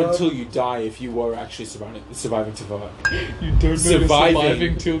won't know give up. until you die if you were actually surviving to survive. You don't know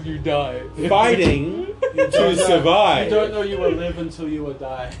Surviving till you die. Fighting to survive. You don't know you will live until you will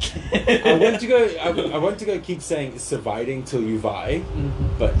die. I went to go keep saying surviving till you die,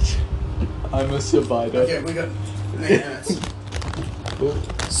 but I'm a survivor. Okay, we got 8 minutes.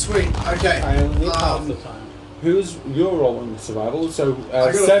 Sweet. Okay. I only need half the time. you're rolling survival? So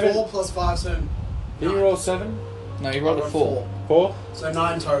I got 7. a 4 plus 5, so Did you roll 7? No, you rolled a 4. 4? So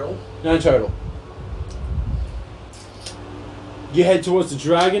 9 total. 9 total. You head towards the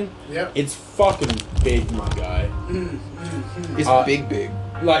dragon. Yep. It's fucking big, my guy. It's big.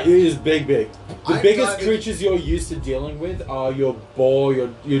 Like, it is big. The I'm biggest diving- creatures you're used to dealing with are your boar,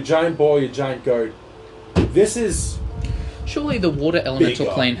 your giant boar, your giant goat. This is... Surely the water elemental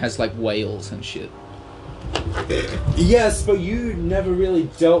Bigger. plane has like whales and shit. Yes, but you never really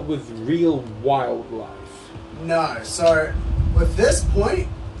dealt with real wildlife. No, so with this point,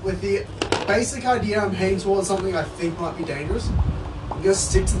 with the basic idea I'm heading towards something I think might be dangerous, I'm gonna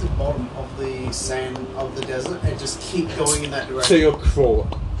stick to the bottom of the sand of the desert and just keep going in that direction. So you're crawling.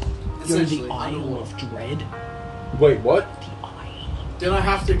 Essentially, of Dread. Wait, what? Did I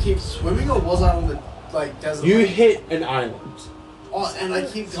have to keep swimming or was I on the desert? You lake? hit an island. Oh, and I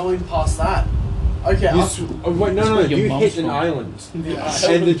keep going past that. Okay, Wait, no, where your you mom's hit an from. island. Yeah.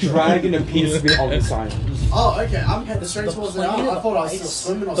 And the dragon appears to be on this island. Oh, okay, I'm heading straight towards the island. I thought I was still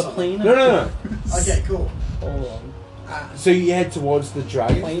swimming or something. No. Okay, cool. Hold So you head towards the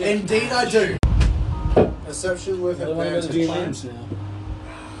dragon? on. Indeed I do. Perception with I want to go to the advantage. plains now.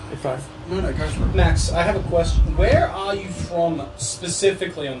 If I... No, go for it. Max, I have a question. Where are you from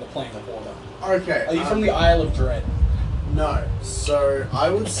specifically on the plane of water? Okay. Are you from the Isle of Dread? No. So I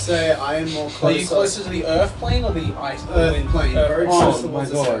would say I am more Are closer. you closer to the Earth plane or the ice Earth wind- plane? Very Oh, close my towards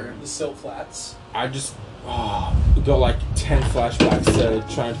this God. area. The silt flats. I just... got like 10 flashbacks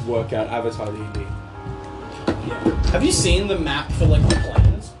to trying to work out Avatar D&D. Yeah. Have you seen the map for like the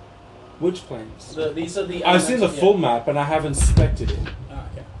planes? Which planes? These are the. I've seen the elemental- full map and I haven't inspected it. Ah,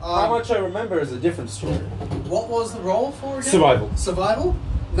 okay. How much I remember is a different story. What was the roll for again? Survival. Survival?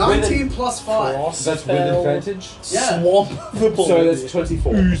 19 plus 5. Frost That's with spell, advantage? Yeah. Swamp of Oblivion. So that's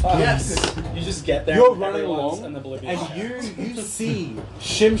 24. Yes. You just get there. You're and running everyone's along, an Oblivion. and you see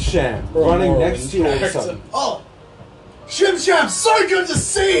Shim Sham Or a running Morrowind next to you all of a character. sudden. Oh! Shim Sham, so good to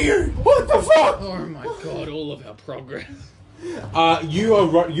see you! What the fuck? Oh my god, all of our progress. You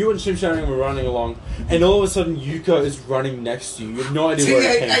and Shim Sham were running along, and all of a sudden Yuko is running next to you. You have no idea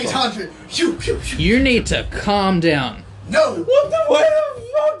where it came from. T800! Shoo, shoo, shoo. You need to calm down. No! What the? Where the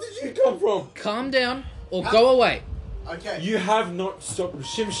fuck did you come from? Calm down or go away. Okay. You have not stopped.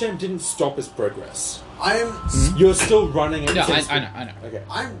 Shim didn't stop his progress. I'm You're still running at No, the I know. Okay.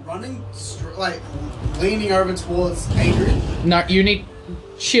 I'm running like leaning over towards Adrian. No, you need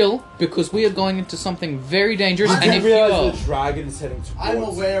chill because we are going into something very dangerous. I And didn't if realize you're the dragon is heading towards. I'm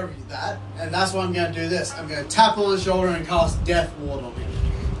aware of that, and that's why I'm going to do this. I'm going to tap on the shoulder and cast Death Ward on him.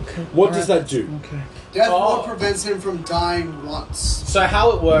 What does that do? okay. Death Ward prevents him from dying once. So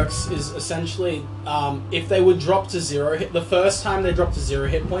how it works is essentially, if they would drop to 0 hit, the first time they drop to 0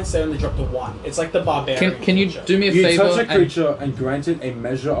 hit points, they only drop to 1. It's like the barbarian. Can you creature. do me a You favor? touch a creature and grant it a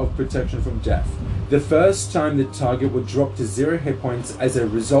measure of protection from death. The first time the target would drop to 0 hit points as a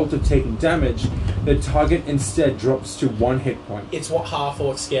result of taking damage, the target instead drops to 1 hit point. It's what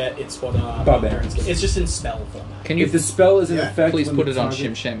half-orcs get, it's what Barbarians get. It's just in spell format. Can you If the spell is in effect, please when put the it on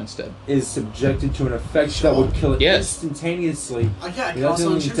target Shim Sham instead? is subjected to an effect that would kill it Yes. instantaneously Okay, I without cast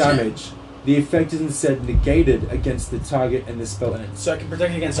on dealing Shim damage. The effect is instead negated against the target and the spell ends. So it can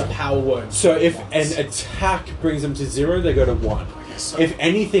protect against a power word. So if once. an attack brings them to 0, they go to 1. Okay, so If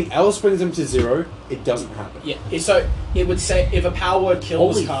anything else brings them to 0, it doesn't happen. Yeah, so it would say if a power word kill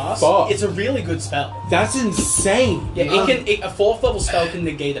was Holy cast, fuck. it's a really good spell. That's insane! Yeah, a 4th level spell can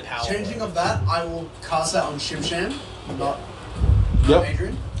negate a power changing word. of that, I will cast that on Shim Sham, not Yep.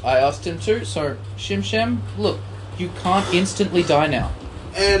 Adrian. I asked him to, so Shim Sham, look, you can't instantly die now.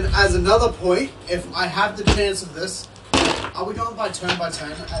 And as another point, if I have the chance of this, are we going by turn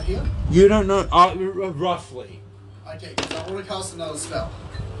at here? You don't know, roughly. Okay, because I want to cast another spell.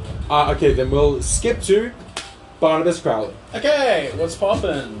 Okay, then we'll skip to Barnabas Crowley. Okay, what's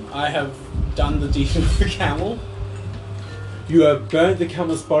poppin'? I have done the deed with the camel. You have burnt the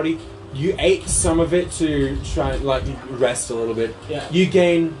camel's body. You ate some of it to try and rest a little bit. Yeah. You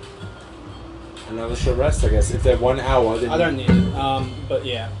gain another short rest, I guess. If they're 1 hour, then I don't need it, but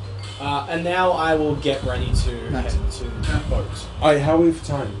yeah. And now I will get ready to head to the boat. How are we for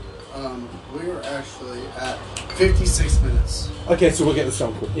time? We're actually at 56 minutes. Okay, so we'll get this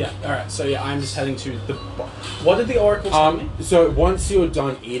done quick. Yeah, alright, so yeah, I'm just heading to the boat. What did the oracle tell me? So once you're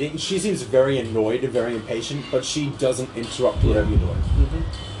done eating, she seems very annoyed and very impatient, but she doesn't interrupt whatever you're doing.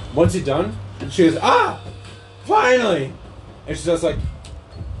 Mm-hmm. Once you're done, she goes, finally! And she starts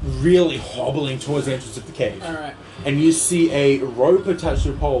really hobbling towards the entrance of the cave. Alright. And you see a rope attached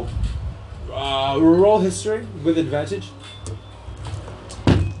to a pole. Roll history with advantage.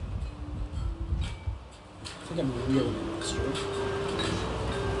 I think I'm really good at this story.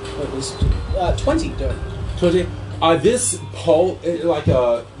 What was 20, do it. 20. This pole,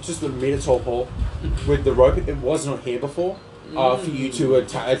 just a meter tall pole with the rope, it was not here before. For you to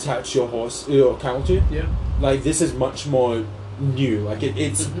attach your camel to. Yeah. This is much more new.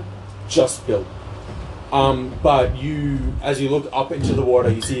 It's just built. But as you look up into the water,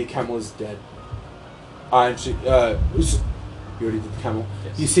 you see your camel is dead. And you already did the camel.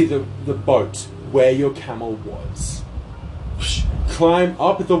 Yes. You see the boat where your camel was. Climb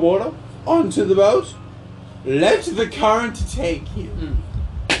up the water onto the boat. Let the current take you.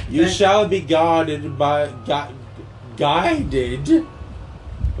 You shall be guided by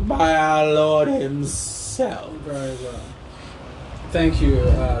our Lord Himself. Very well. Thank you,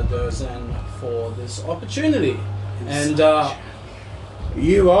 Dozan, for this opportunity. And,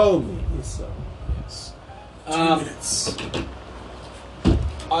 You owe me, so. yes. 2 minutes.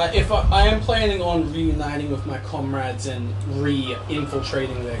 If I am planning on reuniting with my comrades and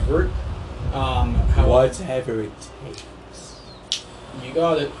re-infiltrating their group, Whatever it takes. You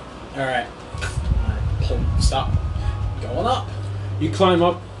got it. Alright. Stop. Going up. You climb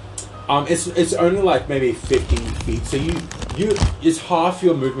up. It's only maybe 15 feet, so you it's half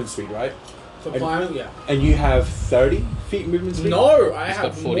your movement speed, right? For climbing, yeah. And you have 30 feet movement speed? No, I He's got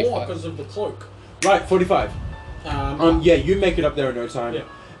have 45. more because of the cloak. Right, 45. Yeah, you make it up there in no time. Yeah.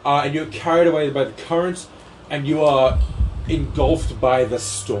 And you're carried away by the current, and you are engulfed by the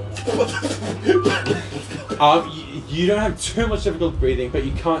storm. You don't have too much difficulty breathing, but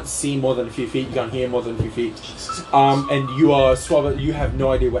you can't see more than a few feet, you can't hear more than a few feet. And you are swallowed, you have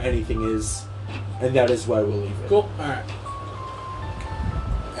no idea where anything is, and that is where we'll leave it. Cool. Alright.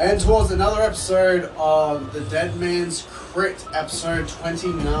 And towards another episode of the DeadMans Crit, episode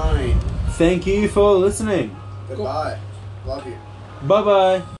 29. Thank you for listening. Goodbye. Love you.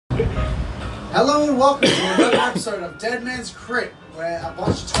 Bye-bye. Hello and welcome to another episode of DeadMans Crit, where a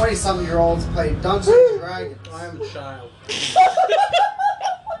bunch of 20-something-year-olds play Dungeons and Dragons. I am a child.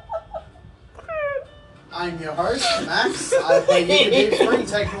 I'm your host, Max. I play ep29,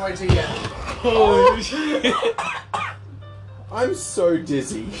 taking away to you. Holy shit. I'm so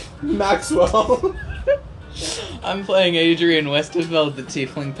dizzy. Maxwell. I'm playing Adrian Westerveld, the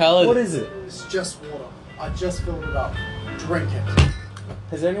Tiefling Paladin. What is it? It's just water. I just filled it up. Drink it.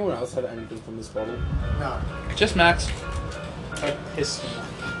 Has anyone else had anything from this bottle? No. Just Max. I pissed him.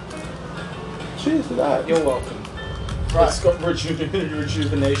 Cheers for that. You're welcome. Right. It's got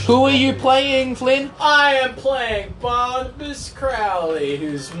rejuvenation. Who are you playing, Flynn? I am playing Barnabas Crowley,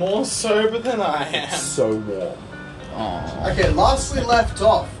 who's more sober than I am. It's so warm. Aww. Okay, last we left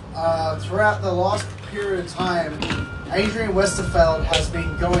off, throughout the last period of time, Adrian Westerfeld has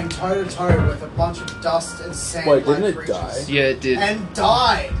been going toe-to-toe with a bunch of dust and sand. Wait, didn't it die? Yeah, it did. And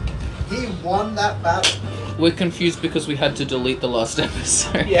died. He won that battle. We're confused because we had to delete the last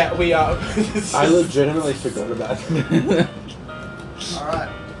episode. Yeah, we are. I legitimately forgot about it. Alright.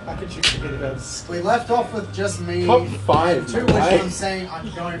 How could you forget about this? We left off with just me. Top 5, To which right? I'm saying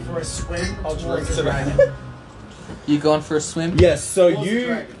I'm going for a swim. I'll drink towards to the that. dragon. You going for a swim? Yes, so Towards the you...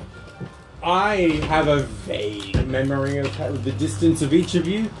 dragon. I have a vague memory of the distance of each of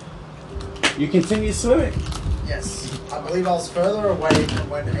you. You continue swimming. Yes. I believe I was further away from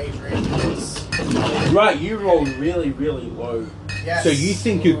when Adrian was. Right, you rolled really, really low. Yes. So you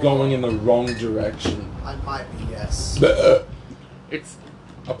think you're going in the wrong direction. I might be, yes. It's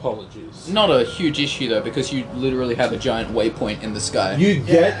Apologies. not a huge issue though, because you literally have a giant waypoint in the sky. You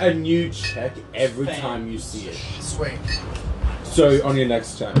get Yeah. a new check every Thanks. time you see it. Sweet. So on your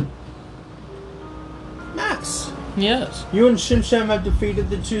next turn. Max, Yes. you and Shimsham have defeated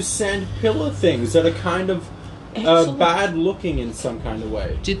the 2 sand pillar things that are kind of Excellent. bad looking in some kind of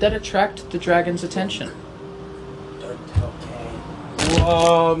way. Did that attract the dragon's attention?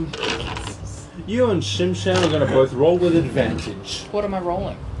 You and Shimsham are going to both roll with advantage. What am I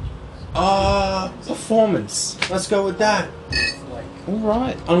rolling? Performance. Let's go with that. All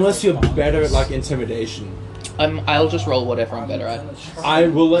right. Unless you're better at, like, intimidation. I'll just roll whatever I'm better at. I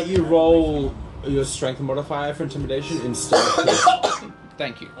will let you roll your strength modifier for intimidation instead of charisma.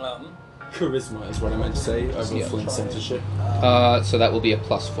 Thank you. Charisma is what I meant to say over Yeah. Flint's censorship. So that will be a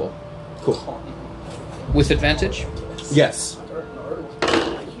 +4. Cool. With advantage? Yes.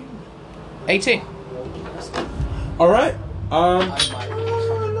 18. Alright. I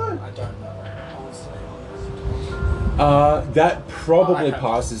don't know. That probably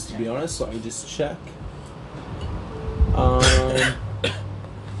passes, to be honest. Let me just check.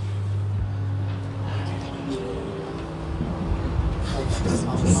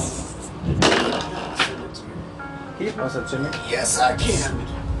 Can you pass that to me? Yes, I can.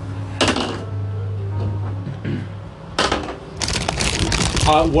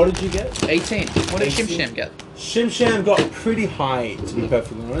 What did you get? 18. What did 18. Shimsham get? Shimsham got pretty high, to be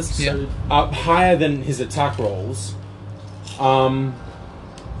perfectly honest. Yeah. Higher than his attack rolls.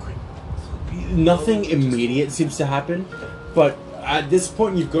 Nothing immediate seems to happen, but at this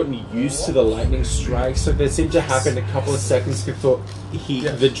point you've gotten used to the lightning strikes, so they seem to happen a couple of seconds before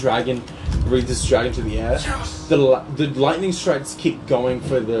the dragon breathes his dragon to the air. The lightning strikes keep going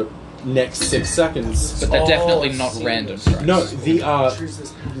for the next 6 seconds. But they're definitely not random strikes. No, the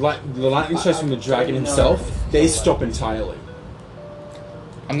lightning strikes from the dragon himself, they stop entirely.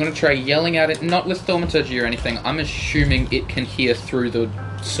 I'm going to try yelling at it, not with thaumaturgy or anything. I'm assuming it can hear through the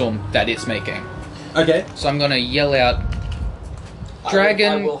storm that it's making. Okay. So I'm going to yell out,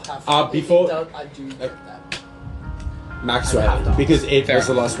 Dragon... Before I do get that. Max will have to, because it Fair was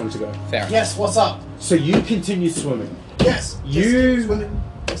the enough. last one to go. Fair enough. Yes, what's up? So you continue swimming. Yes. You- Just keep swimming.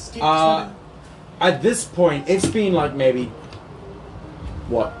 Just keep swimming. At this point, it's been like maybe,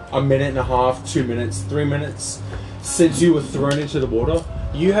 what, a minute and a half, 2 minutes, 3 minutes since you were thrown into the water.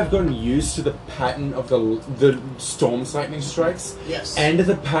 You have gotten used to the pattern of the storm's lightning strikes Yes. and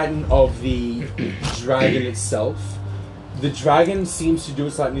the pattern of the dragon itself. The dragon seems to do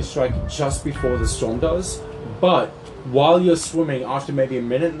its lightning strike just before the storm does, but while you're swimming, after maybe a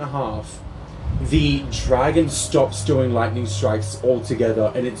minute and a half, the dragon stops doing lightning strikes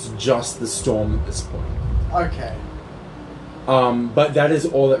altogether, and it's just the storm at this point. Okay. But that is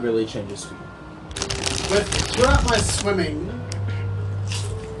all that really changes for you. Throughout my swimming,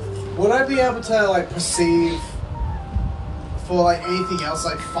 would I be able to like perceive for like anything else,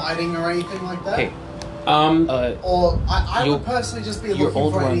 like fighting or anything like that? Hey, Or I Your- would personally just be your looking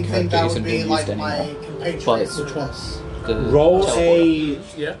old for run anything character that would isn't be being like used my anymore. compatriots. But- with us. the Roll teleporter.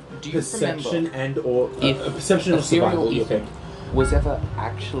 a Yeah. Do you perception remember and or if a perception or Ethereal survival. You Ethan pick. was ever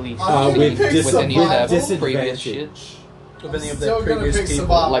actually I'm with seen pick with any of survival. that previous shit? Disadvantage. With any of Still the gonna previous pick people.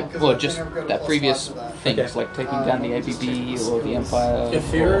 survival. Like, because well, I think just I've got a that plus previous 5 for that. things, Okay. like taking down the ABB or the Empire.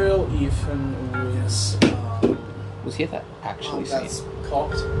 Ethereal Ethan was Was he ever actually seen? That's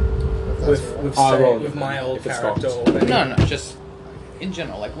cocked that's with I roll with my old if it's character. cocked. Or No, no, just in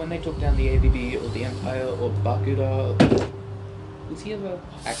general, like when they took down the ABB or the Empire or Bakuda, was he ever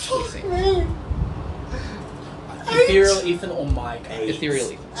actually seen? Ethereal Ethan or Mike?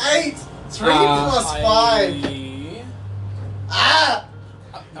 Ethereal Ethan. 8! 3 plus 5! Ah!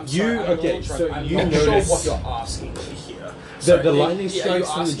 I'm You- sorry, I'm a okay, little so drunk. I'm you not sure notice- what you're asking here. The lightning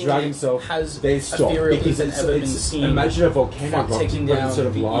strikes from the dragon itself, has they stop Ethereal because Ethan ever been it's seen imagine a volcano taking erupting, but down instead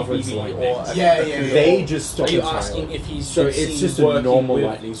of the lava, it's EBB lightning. or Yeah. They just stop Are you entirely. asking if he's So been it's seen just a working normal with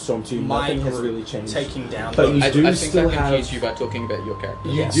lightning storm to you. my Nothing has group really changed. taking down But those- you do I think still I have. confused you by talking about your character.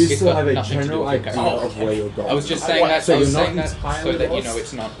 You Yes. do It's still got have a nothing to do general with your idea character. of where you're going. I was just saying that. So I was you're not saying that entirely so that you lost. know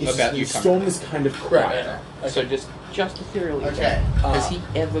it's not It's about just you. the storm is kind of quiet. Right. So just Ethereal Ethan. Okay. Has he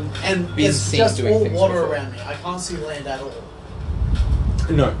ever And been it's seen just doing all things water before? around me. I can't see land at all.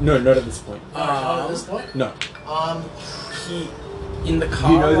 No, not at this point. Not at this point. No. He in the car.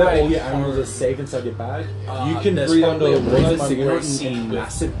 You know that all ride your animals are safe inside your bag. You can there's breathe probably under the a water, reason so you're why not we're in seeing with-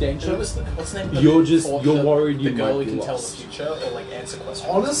 massive danger. what's the name? You're worried you the girl might who be can tell the lost. future or like answer questions.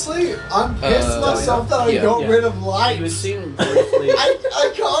 Honestly, I'm pissed myself that I yeah, got yeah. rid of light. He was seen briefly.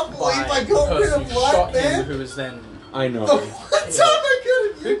 I can't believe I by got the rid person of who light, shot him, man. who was then I know. The one time I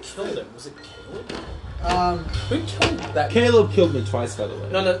could who have killed him? Was it Caleb? used. Who killed that? Caleb killed me twice, by the way.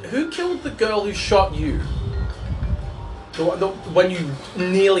 No. Who killed the girl who shot you? When you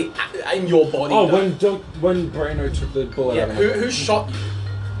nearly in your body. Oh, died. when Brano took the bullet Yeah. out of my Who shot you?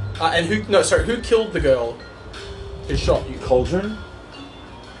 And who? No, sorry. Who killed the girl who shot you? Cauldron?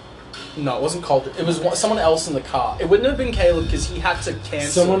 No, it wasn't Calder. It was someone else in the car. It wouldn't have been Caleb because he had to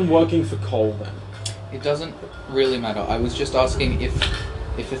cancel. Someone working for Cole then. It doesn't really matter. I was just asking if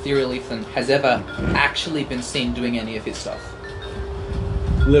Ethereal Ethan has ever actually been seen doing any of his stuff.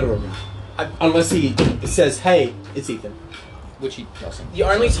 Literally. Unless he says, hey, it's Ethan. Which he doesn't. The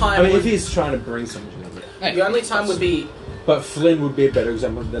only time. I mean, would, if he's trying to bring someone to him. Hey, the only time would be. But Flynn would be a better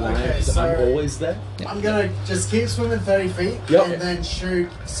example than I am, Okay, because so- I'm always there. I'm gonna just keep swimming 30 feet Yep. and then shoot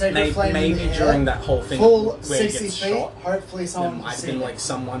sacred flame in Maybe the air. during that whole thing Full where he 60 gets feet. shot, Hopefully there someone might can have see been me. like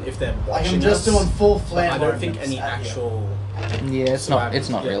someone if they're Like watching I'm just us, doing full but flame. I don't think movements any at you. actual. Yeah, it's not. It's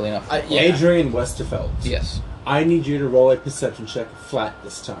not really enough. Yeah. Adrian Westerfeld. Yes. I need you to roll a perception check flat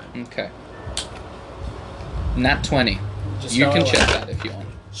this time. Okay. Nat 20. Just You go can away. check that if you want.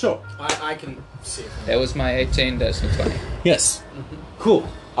 Sure. I can see it from That was my 18. That's the 20. Yes. Cool.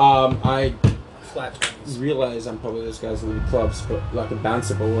 I flat 20s. realize I'm probably this guy's little clubs, but like a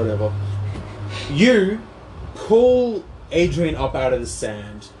bouncer, but whatever. You pull Adrian up out of the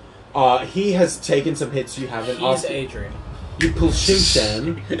sand. He has taken some hits you haven't. He's After- Adrian. You pull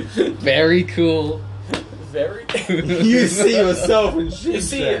Shinshan. Very cool. Very. You see yourself in Shinshan. You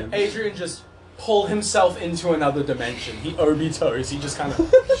see Adrian just pull himself into another dimension. He Obito's. He just kind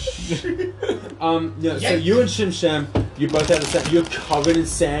of. Yeah, so you and Shimsham, you're both out of sand. You're covered in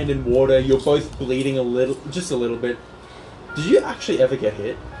sand and water. You're both bleeding a little, just a little bit. Did you actually ever get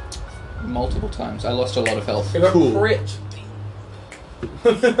hit? Multiple times. I lost a lot of health. You got Cool. crit.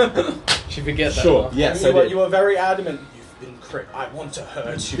 Should forget that. Sure. huh? Yes, you I were, did. you were very adamant. You've been crit. I want to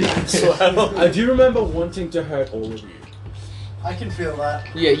hurt you as well. I do remember wanting to hurt all of you. I can feel that.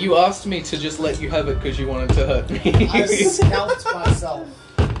 Yeah, you asked me to just let you have it because you wanted to hurt me. I scalped myself.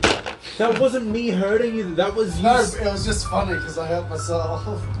 That wasn't me hurting you. That was you. No, it was just funny because I hurt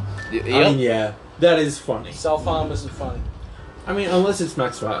myself. Yep. I mean, yeah, that is funny. Self harm isn't funny. I mean, unless it's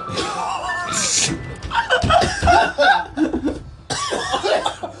Max Rat.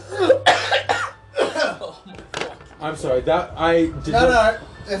 I'm sorry. That I did No, not. no,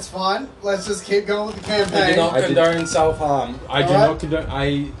 it's fine. Let's just keep going with the I do campaign. not I did- condone self harm. I do Alright. not condone.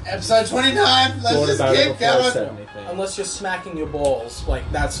 I Episode 29. thought Let's just about it keep before I said going. anything. Unless you're smacking your balls, like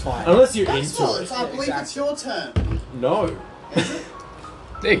that's fine. Unless you're That's into all. it. It's, I believe it's your turn. No.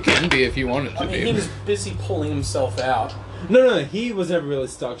 It can be if you want it to I mean, be. he was busy pulling himself out. No, he was never really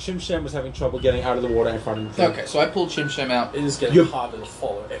stuck. Shimsham was having trouble getting out of the water in front of him. Okay, so I pulled Shimsham out. It is getting You're- harder to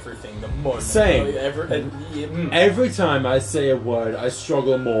follow everything the moment. Same. Every Every time I say a word, I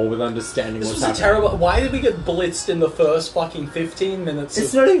struggle more with understanding this what's was a happening. terrible. Why did we get blitzed in the first fucking 15 minutes?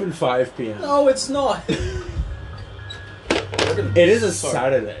 It's of... not even 5 p.m. No, it's not. It is a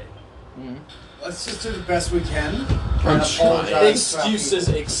Saturday. Let's just do the best we can. I'm And trying. apologize to our Excuses,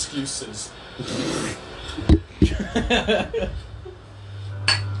 people. excuses.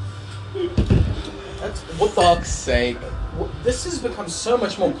 That's, what the? Fuck's sake. This has become so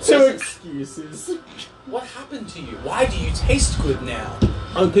much more. Two pleasant. excuses. What happened to you? Why do you taste good now?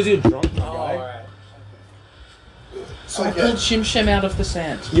 Oh, because you're drunk, my Oh, guy. alright. So I pulled Shimsham out of the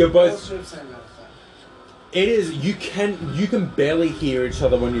sand. You're What both. should have said about that? It is. You can barely hear each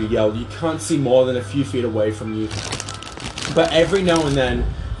other when you yell. You can't see more than a few feet away from you. But every now and then,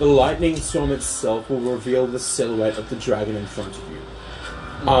 the lightning storm itself will reveal the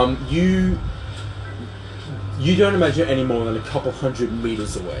You don't imagine any more than a couple hundred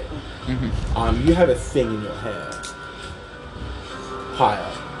meters away. You have a thing in your hair.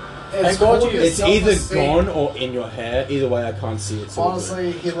 Higher. It's, told you, It's either self-esteem. gone or in your hair. Either way, I can't see it. So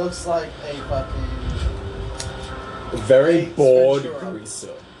Honestly, he looks like a fucking very Ace bored Ventura. greaser.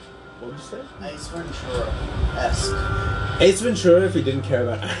 What did you say? Ace Ventura-esque. Ace Ventura if he didn't care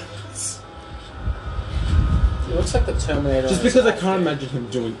about animals. It looks like the Terminator. Just on his because I off can't day. imagine him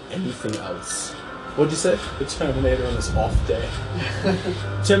doing anything else. What'd you say? The Terminator on his off day.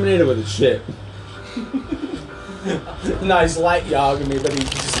 Terminator with a chip. No, he's light yarging me, but he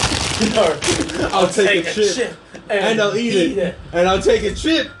just I'll take a chip, and I'll eat it. And I'll take a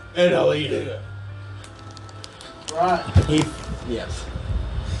chip and I'll eat it. Right. Yes.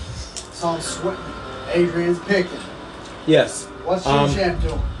 So I'm sweating. Adrian's picking. Yes. What's Shim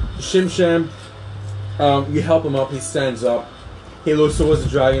doing? Shim Sham, you help him up, he stands up, he looks towards the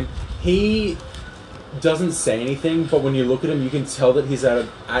dragon. He doesn't say anything, but when you look at him, you can tell that he's at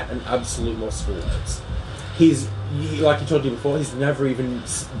an absolute loss for words. Like I told you before, he's never even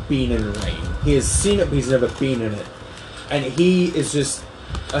been in rain. He has seen it, but he's never been in it. And he is just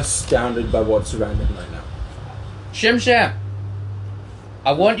astounded by what's around him right now. Shim Sham,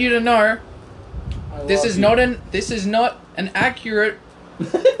 I want you to know this is not an accurate.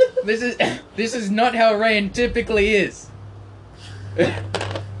 This is not how rain typically is.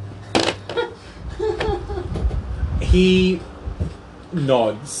 He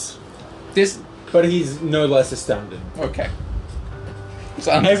nods, but he's no less astounded. Okay.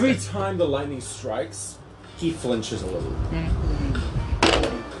 So Every time the lightning strikes, he flinches a little.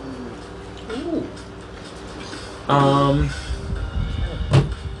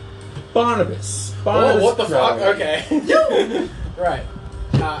 Barnabas. Oh, what the fuck? Crowley. Okay. Right.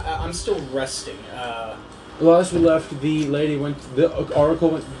 I'm still resting. Last we left, the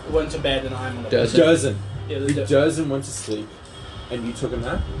oracle Went to bed and I'm on the dozen. Yeah, The dozen went to sleep, and you took a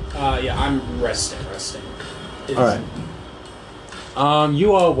nap. yeah, I'm resting. All right.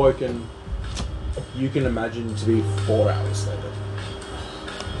 You are woken. You can imagine to be 4 hours later.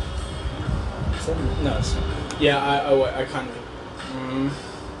 No, it's not. Yeah, I kind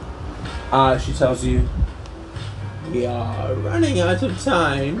of. She tells you, we are running out of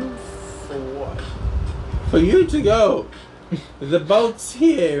time For what? for you to go. The boat's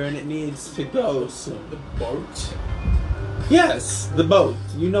here and it needs to go soon. The boat? Yes, the boat.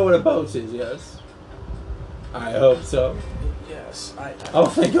 You know what a boat is, yes? I hope so. Yes, Oh,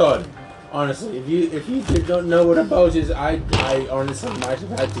 thank God. Honestly, if you don't know what a boat is, I honestly might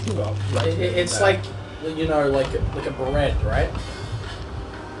have had to give up. It's like, you know, like a bread, right?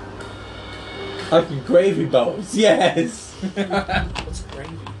 Like a gravy boat, yes. What's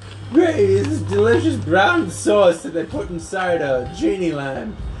gravy? Gravy is this delicious brown sauce that they put inside a genie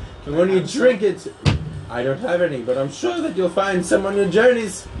lamp. And when you drink it, I don't have any, but I'm sure that you'll find some on your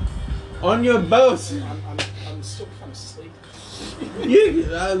journeys on your boat. I'm still kind of sleepy.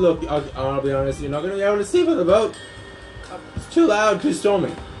 Look, I'll be honest, you're not going to be able to sleep on the boat. It's too loud, too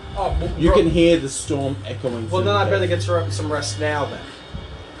stormy. Oh, well, You can hear the storm echoing. Well, through then the I better cave. get some rest now then.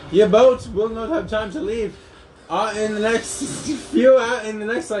 Your boat will not have time to leave. In the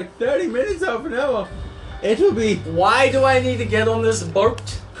next like 30 minutes, half an hour, it will be. Why do I need to get on this boat?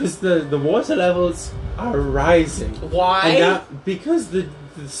 Because the water levels are rising. Why? And now, because the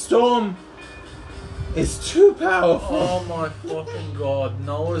storm is too powerful. Oh my fucking god,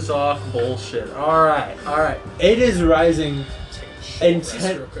 Noah's Ark bullshit. Alright. It is rising in Rest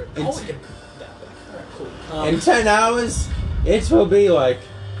 10 real quick. in Oh, t- yeah. Alright, cool. in 10 hours. It will be like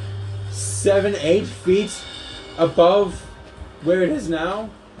 7-8 feet above where it is now,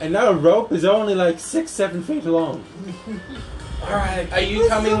 and now a rope is only like 6-7 feet long. Alright, are you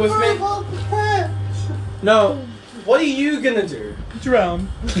coming with me? No, What are you gonna do? Drown.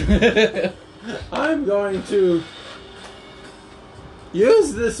 I'm going to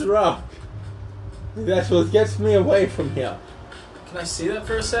use this rock that will get me away from here. Can I see that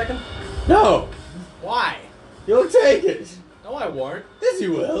for a second? No, Why? you'll take it. No, I won't. Yes,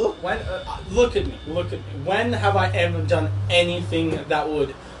 you will. When look at me. When have I ever done anything that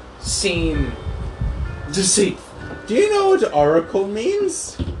would seem deceitful? Do you know what oracle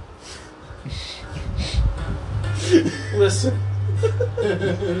means? Listen,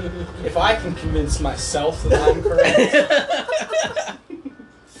 if I can convince myself that I'm correct,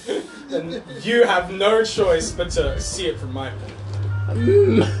 then you have no choice but to see it from my point.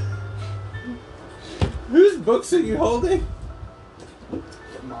 Whose books are you holding?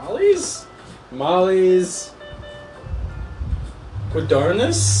 Molly's? Molly's,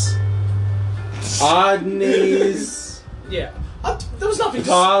 Quidonus? Odney's, Yeah. There was nothing to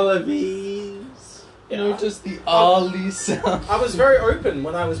Carlavy's. No, just the Ali sound. I was very open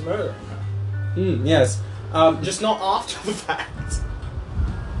when I was murdering her. Yes. Just not after the fact.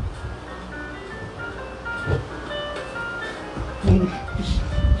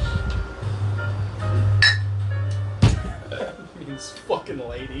 Means fucking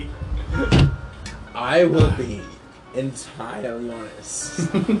lady. I will be entirely honest.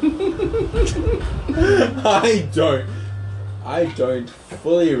 I don't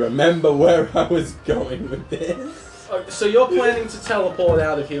fully remember where I was going with this. So you're planning to teleport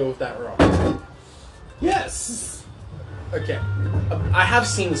out of here with that rock? Yes. Okay. I have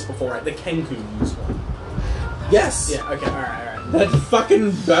seen this before, right? The Kenku use one. Yes. Yeah, okay, alright. That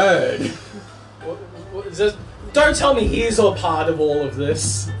fucking bird. Don't tell me he's all part of all of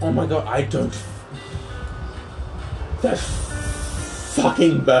this. Oh my god, I don't. That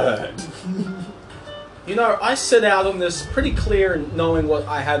fucking bird. You know, I set out on this pretty clear and knowing what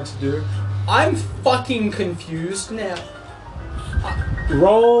I had to do. I'm fucking confused now.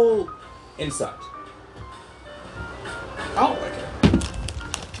 Roll insight. Oh, okay.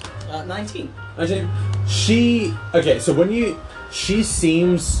 19. Okay, so she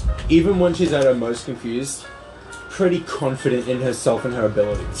seems, even when she's at her most confused, pretty confident in herself and her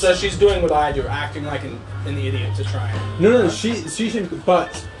abilities. So she's doing what I do, acting like an idiot to try and... No, she should,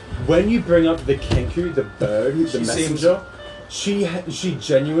 but when you bring up the Kenku, the bird, the messenger, she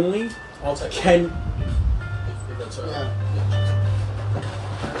genuinely I'll take can... If that's all right. Yeah.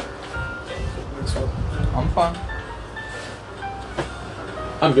 I'm fine.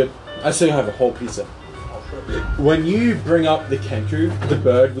 I'm good. I still have a whole pizza. When you bring up the Kenku, the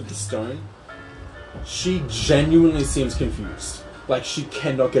bird with the stone, she genuinely seems confused. Like she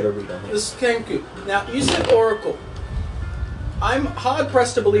cannot get a read on it. This Kenku. Now, you said Oracle. I'm hard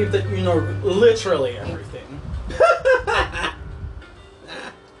pressed to believe that you know literally everything.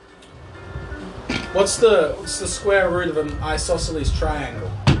 What's the square root of an isosceles triangle?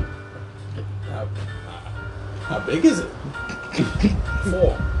 How big is it?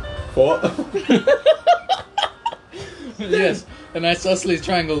 4. 4? Yes, an isosceles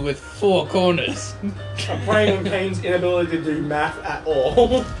triangle with 4 corners. I'm preying on Kane's inability to do math at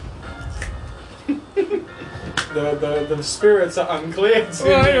all. The spirits are unclear to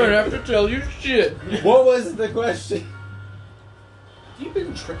me. I don't have to tell you shit. What was the question? You've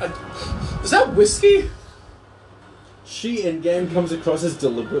been is that whiskey? She in game comes across as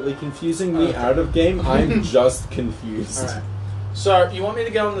deliberately confusing me. Out of game, I'm just confused. Alright. So, you want me to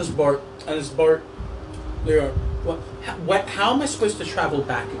get on this boat, and this boat, how am I supposed to travel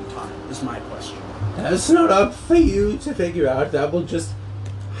back in time, is my question. That's not up for you to figure out. That will just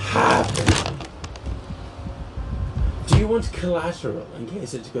happen. Do you want collateral in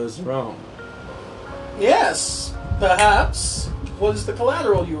case it goes wrong? Yes, perhaps. What is the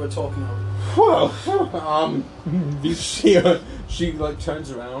collateral you were talking of? Well, she like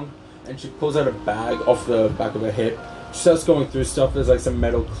turns around and she pulls out a bag off the back of her hip. She starts going through stuff. There's like some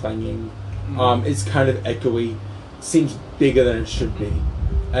metal clanging. It's kind of echoey. Seems bigger than it should be.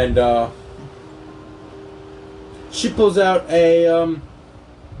 And she pulls out a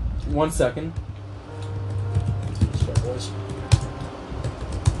 1 second. Sorry, boys.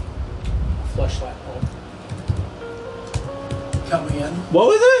 Fleshlight hole. Coming in. What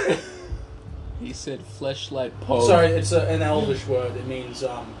was it? He said fleshlight pole. Sorry, it's an Elvish word. It means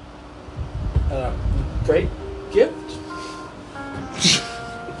great gift.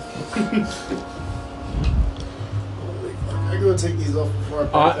 I'm gonna take these off before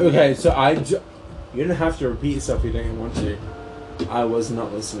I Okay, so you don't have to repeat yourself if you don't want to. I was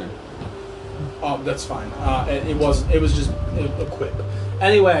not listening. Oh, that's fine. It was just a quip.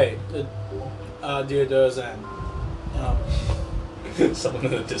 Anyway, dear Durzan, someone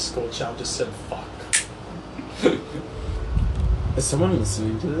in the Discord chat just said fuck. Is someone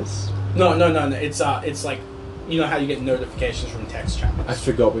listening to this? No. It's like, you know how you get notifications from text channels. I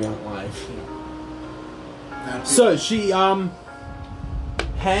forgot we aren't live. now. So she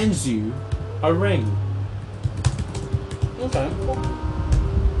hands you a ring. Okay.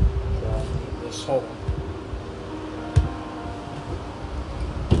 This whole.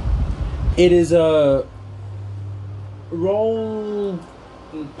 It is a roll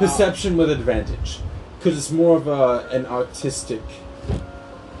perception with advantage because it's more of an artistic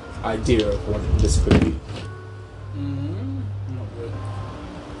idea of what this could be. Not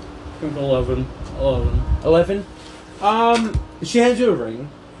good. 11. 11. She hands you a ring.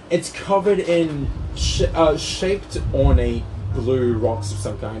 It's covered in shaped ornate blue rocks of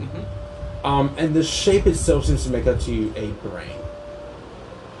some kind. And the shape itself seems to make out to you a brain.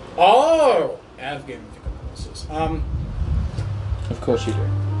 Oh! I have gamific analysis. Of course you do.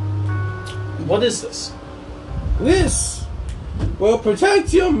 What is this? This will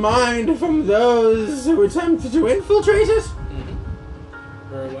protect your mind from those who attempt to infiltrate it.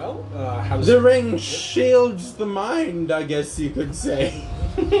 Very well. How does The ring shields the mind, I guess you could say.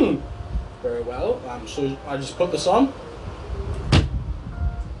 Very well. So I just put this on.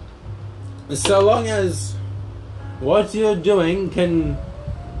 So long as what you're doing can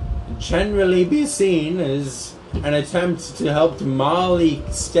generally be seen as an attempt to help Marley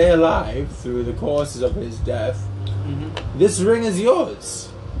stay alive through the courses of his death, this ring is yours.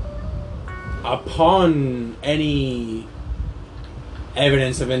 Upon any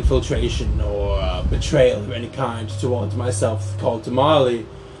evidence of infiltration or betrayal of any kind towards myself called to Marley,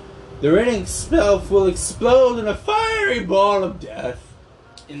 the ring itself will explode in a fiery ball of death.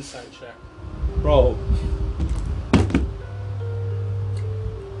 Insight check. Roll.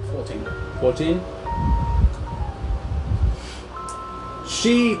 14. 14.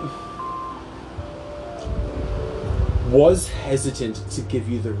 She was hesitant to give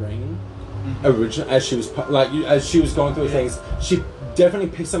you the ring as she was as she was going through things. She definitely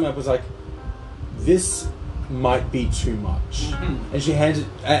picked something up and was like, this might be too much. And she handed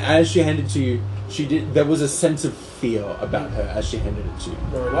as she handed it to you, there was a sense of fear about her as she handed it to you.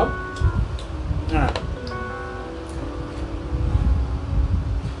 Very well. Alright.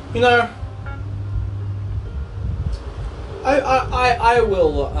 You know, I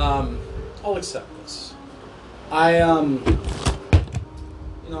will, I'll accept this. You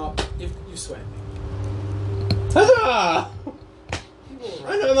know, if you swear me. Huzzah!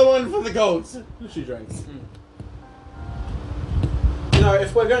 Another one for the goats. She drinks. You know,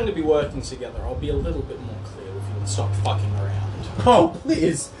 if we're going to be working together, I'll be a little bit more clear if you would stop fucking around. Oh,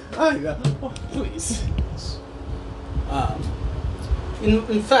 please. Please.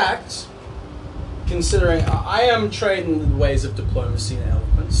 In fact, considering I am trained in the ways of diplomacy and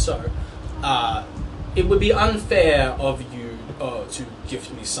eloquence, so it would be unfair of you to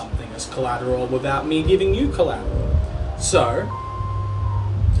gift me something as collateral without me giving you collateral. So,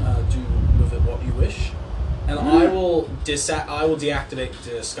 do with it what you wish, and I will deactivate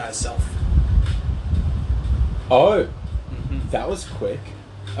disguise self. Oh, that was quick.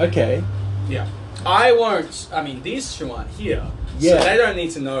 Okay. Yeah. I won't. I mean, these two aren't here, so they don't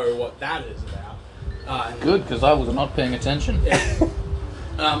need to know what that is about. Good, because I was not paying attention. Yeah.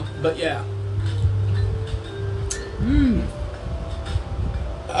 But yeah.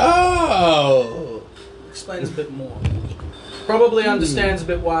 Oh. Explains a bit more. Probably understands a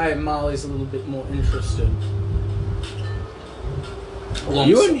bit why Marley's a little bit more interested.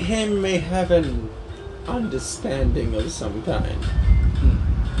 You and him may have an understanding of some kind.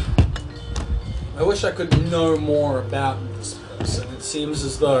 I wish I could know more about this person. It seems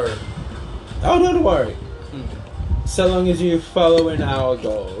as though... Oh, don't worry. So long as you follow in our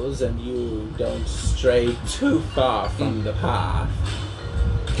goals and you don't stray too far from the path.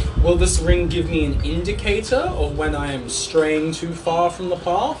 Will this ring give me an indicator of when I am straying too far from the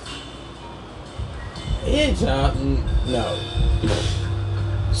path? No.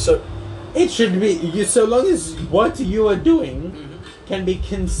 So... It should be, so long as what you are doing can be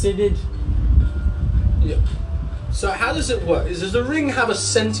considered... Yeah. So how does it work? Does the ring have a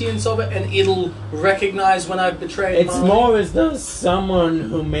sentience of it and it'll recognize when I've betrayed It's Marley? more as though someone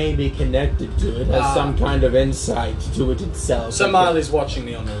who may be connected to it has some kind of insight to it itself. So Marley's watching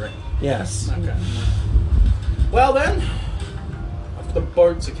me on the ring? Yes. Okay. Well then, I've got a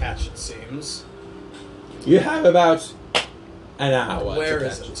boat to catch, it seems. You have about an hour Where to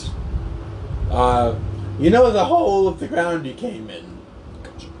is catch it? You know the hole of the ground you came in?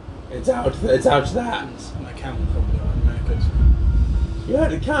 Gotcha. It's out that. My camel probably won't make it. You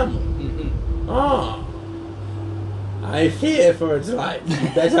had a camel? Ah. I fear for its life. You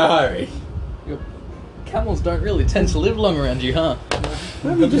better hurry. Camels don't really tend to live long around you, huh?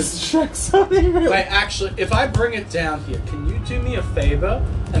 Let me just check something real. Wait, actually, if I bring it down here, can you do me a favor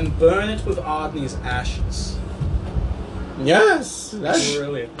and burn it with Ardney's ashes? Yes. That's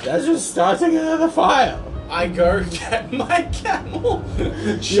Brilliant. That's just starting another fire. I go get my camel,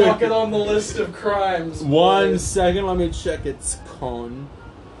 chuck it on the list of crimes. 1 second, let me check its con.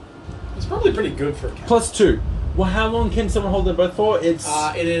 It's probably pretty good for a camel. +2. Well, how long can someone hold their breath for? It's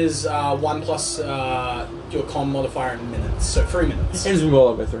It is 1 plus your con modifier in minutes, so 3 minutes. it's been well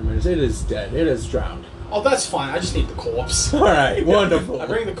over 3 minutes. It is dead. It is drowned. Oh, that's fine. I just need the corpse. All right, wonderful. I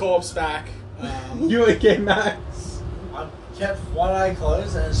bring the corpse back. You again, Max? I've kept one eye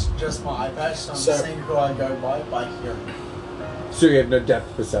closed and it's just my eye patch, so I'm seeing who I go by hearing. So you have no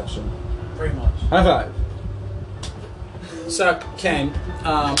depth perception. Pretty much. High five. So, Kane,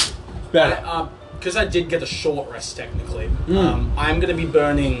 Better. because I did get a short rest technically, I'm going to be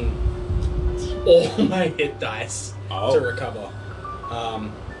burning all my hit dice Oh. to recover.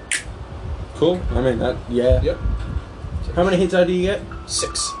 Cool. I mean that. Yeah. Yep. How many hits do you get?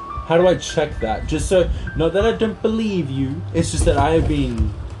 6. How do I check that? Just so, not that I don't believe you. It's just that I have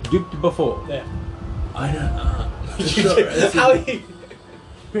been duped before. There. I don't know. How you...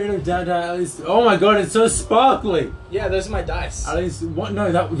 At least. Oh my god, it's so sparkly. Yeah, those are my dice. At least what?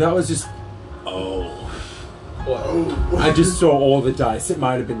 No, that was just. Oh. What? I just saw all the dice. It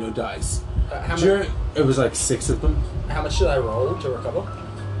might have been no dice. It was like 6 of them. How much should I roll to recover?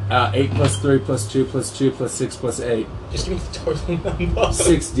 8 plus 3 plus 2 plus 2 plus 6 plus 8. Just give me the total number.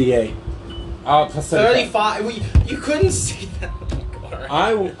 6d8. Plus 35. You couldn't see that.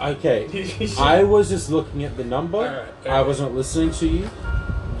 Oh my god. Okay. I was just looking at the number. Alright. I wasn't listening to you.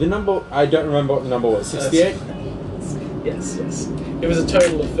 The number, I don't remember what the number was. 68? Yes. It was a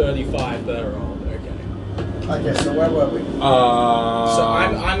total of 35 that I rolled. Okay. Okay, so where were we? So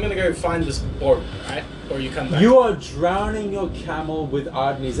I'm gonna go find this boat, right? Or you come back. You are drowning your camel with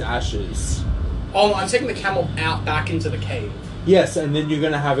Ardney's ashes. Oh, no, I'm taking the camel out back into the cave. Yes, and then you're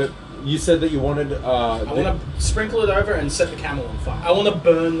gonna have it. You said that you wanted. I want to sprinkle it over and set the camel on fire. I want to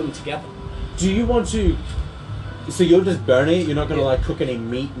burn them together. Do you want to? So you're just burning it. You're not gonna like cook any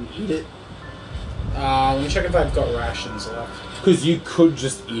meat and eat it. Let me check if I've got rations left. Because you could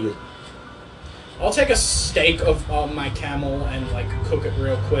just eat it. I'll take a steak of my camel and like cook it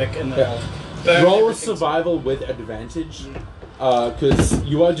real quick, and then I'll burn Roll a everything survival with advantage, because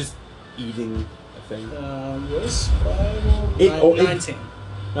you are just eating a thing. What is survival? 19.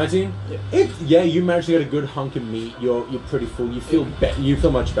 19? Yeah. Yeah, you managed to get a good hunk of meat. You're pretty full. You feel you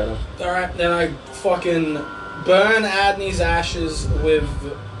feel much better. Alright, then I fucking burn Adney's ashes with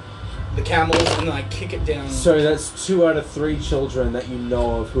the camels and then I kick it down. So that's 2 out of 3 children that you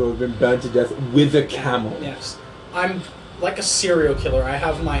know of who have been burned to death with a camel. Yes. I'm like a serial killer. I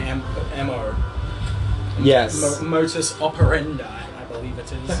have my MO. Yes. Modus operandi, I believe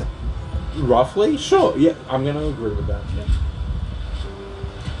it is. Roughly? Sure. Yeah, I'm gonna agree with that. Yeah.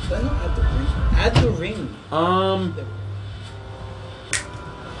 Did I not add the ring? Add the ring.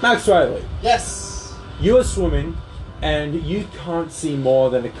 Max Riley, Yes. you are swimming, and you can't see more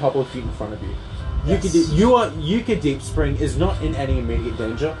than a couple of feet in front of you. Yes. Yuka Deep Spring is not in any immediate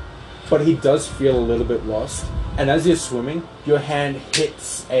danger, but he does feel a little bit lost. And as you're swimming, your hand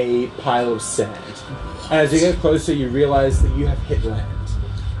hits a pile of sand. And as you get closer, you realize that you have hit land.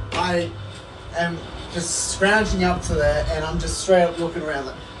 I am just scrounging up to there, and I'm just straight up looking around.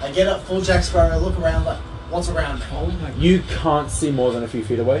 Like, I get up full Jack Sparrow, look around, like, what's around me? Oh my god. You can't see more than a few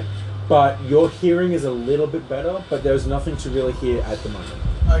feet away, but your hearing is a little bit better, but there's nothing to really hear at the moment.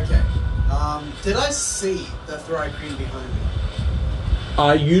 Okay. Did I see the Throw Queen behind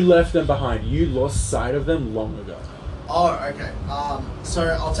me? You left them behind. You lost sight of them long ago. Oh, okay. So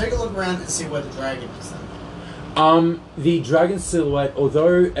I'll take a look around and see where the dragon is then. The dragon silhouette,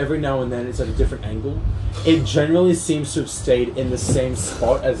 although every now and then it's at a different angle, it generally seems to have stayed in the same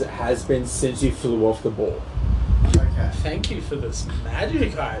spot as it has been since you flew off the ball. Okay. Thank you for this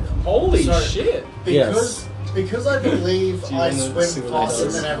magic item. Holy So- shit. Because I believe Do you I wanna swim see what it faster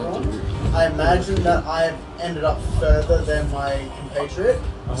does? than everyone, I imagine that I've ended up further than my compatriot.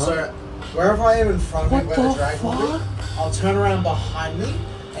 So wherever I am in front of me, where the dragon will be, I'll turn around behind me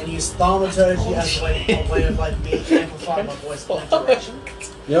and use thaumaturgy as a way of like me amplifying my voice in that direction.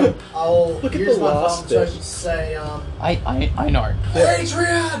 Yep. I'll Look at use the my last thaumaturgy bit. to say, I know.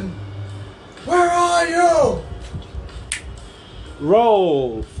 Adrian! Where are you?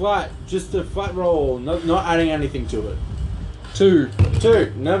 Roll flat, just a flat roll, not adding anything to it. 2,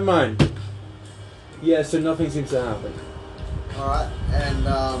 never mind. Yeah, so nothing seems to happen. Alright, and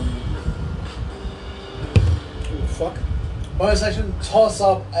Oh, fuck. bonus action, toss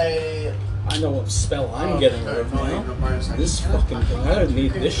up a... I know what spell I'm getting no, rid of no, now. no bonus action. This fucking thing. I don't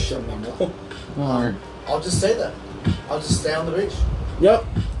need this shit anymore. I'll just stay there. I'll just stay on the beach. Yep.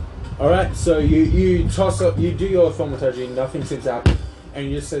 Alright, so you toss up, you do your thaumaturgy, nothing seems to happen, and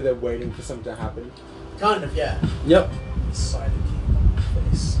you just say they're waiting for something to happen. Kind of, yeah. Yep. Decided to keep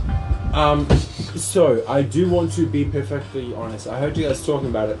on my face. So, I do want to be perfectly honest. I heard you guys talking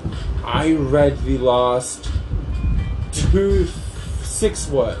about it. I read the last 6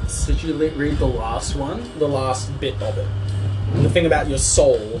 words. Did you read the last one? The last bit of it. The thing about your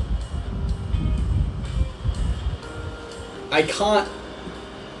soul. I can't...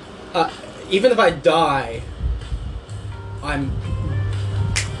 even if I die, I'm...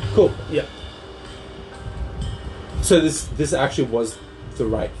 Cool. Yeah. So this actually was the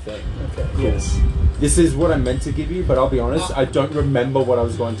right thing. Okay. Cool. Yes. This is what I meant to give you, but I'll be honest, I don't remember what I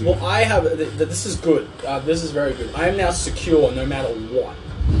was going to give. Well, I have... This is good. This is very good. I am now secure no matter what.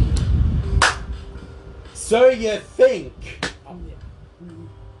 So you think?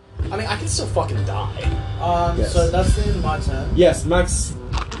 I mean, I can still fucking die. Yes. So that's the end of my turn. Yes, Max.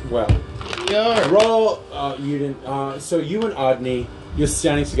 Well, Yo. roll. You didn't. So you and Ardney, you're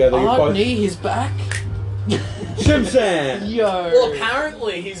standing together. You're both. Ardney, he's back. Shimshan. Yo. Well,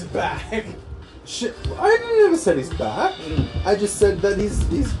 apparently he's back. I never said he's back. I just said that he's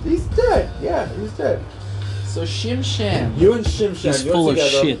dead. Yeah, he's dead. So Shim-Sham. You and Shimshan, He's you're full of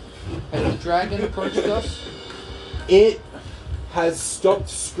together. shit. Has the dragon approached us? It has stopped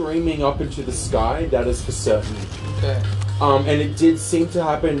screaming up into the sky. That is for certain. Okay. And it did seem to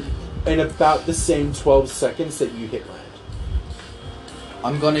happen in about the same 12 seconds that you hit land.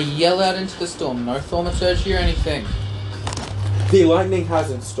 I'm gonna yell out into the storm. No thaumaturgy or anything. The lightning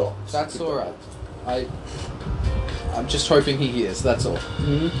hasn't stopped. That's alright. I'm just hoping he hears, that's all.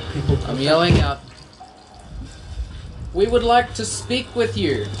 I'm yelling out. We would like to speak with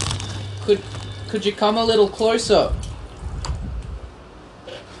you. Could you come a little closer?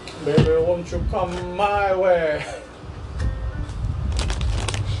 Baby, won't you come my way?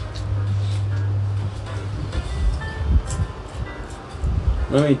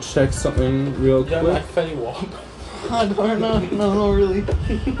 Let me check something real You don't quick. like Fetty Wap? I don't know. No, not really.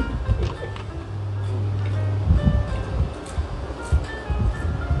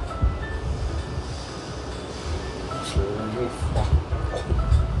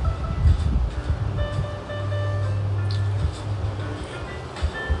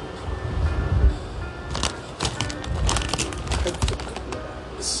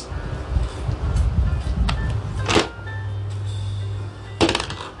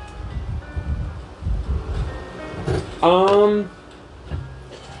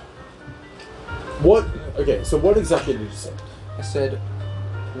 What? Okay, so what exactly did you say? I said,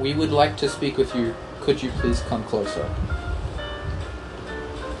 we would like to speak with you. Could you please come closer?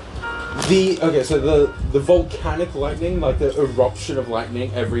 So the volcanic lightning, like the eruption of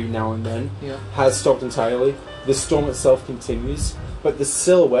lightning every now and then, Yeah. has stopped entirely. The storm itself continues, but the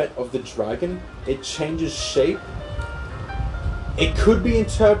silhouette of the dragon, it changes shape. It could be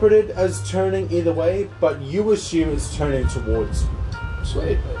interpreted as turning either way, but you assume it's turning towards you.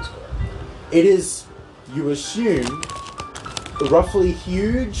 Sweet. It is, you assume, roughly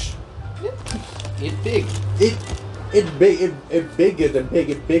huge. It big. It bigger than big.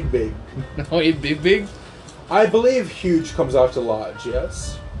 It big. No, it big. I believe huge comes after large.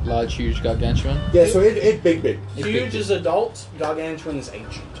 Yes. Large, huge, gargantuan. Yeah. So it big. It Huge big. is adult, gargantuan is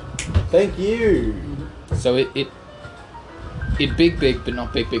ancient. Thank you. So it big, but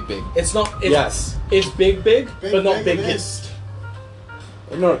not big. It's not. It's, Yes. It's big, but not big biggest.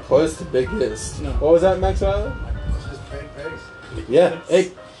 Not close to biggest. No. What was that, Max Weiler? Just big. Yeah.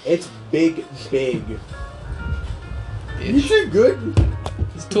 It's big. You Bitch. too good.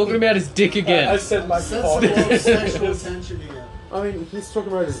 He's talking about his dick I again. said my Sense cock. of sexual tension again. I mean, he's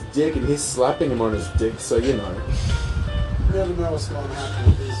talking about his dick and he's slapping him on his dick, so you know. You never know what's going to happen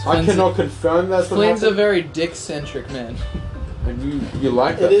with this. I cannot confirm that's what Flynn's a happened. very dick-centric man. And you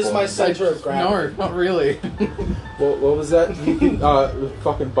like that? It is for my him. center of gravity. No, not really. What was that? You can,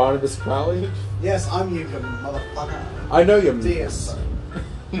 fucking Barnabas Crowley? Yes, I'm you, motherfucker. I know you're DS.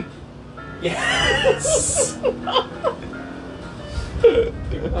 Yes.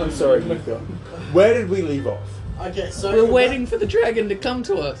 I'm sorry, Mika. Where did we leave off? Okay, so We're waiting for the dragon to come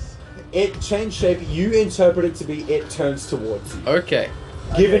to us. It changed shape. You interpret it to be it turns towards you. Okay.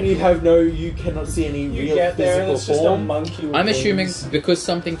 Given you cannot see any You real get there and physical it's just a form. monkey with I'm assuming wings. because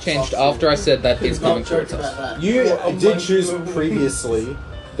something changed after I said that it's coming Not joking towards us. about that. You A did monkey choose with previously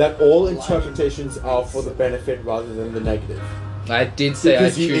that all interpretations are for the benefit rather than the negative. I did say I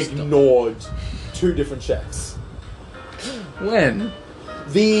Because you choose them. ignored two different checks. When?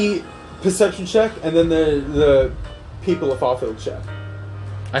 The perception check and then the people of Farfield check.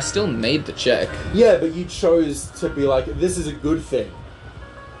 I still made the check. Yeah, but you chose to be like, this is a good thing.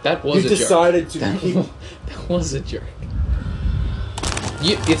 That was You a joke. decided to That keep... that was a joke.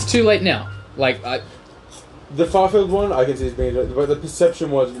 It's too late now. Like, The Farfield one, I can see as being... But the perception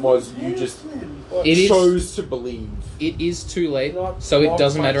was you just It is- chose to believe. it is too late, Not so it walk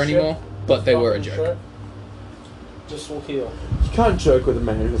doesn't my matter ship. anymore, but they were a Fucking joke. shit. Just will heal. You can't joke with a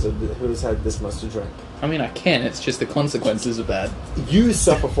man who has had this much to drink. I mean, I can, it's just the consequences are bad. You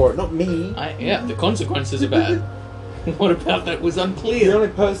suffer for it, not me. Yeah, the consequences are bad. What about that was The unclear? only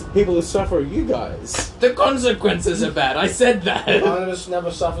people who suffer are you guys. The consequences are bad, I said that! Barnabas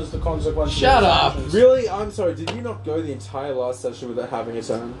never suffers the consequences. Shut of his up. actions. Really? I'm sorry, did you not go the entire last session without having a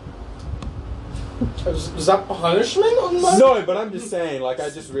turn? Was that punishment on my? No, but I'm just saying, like, I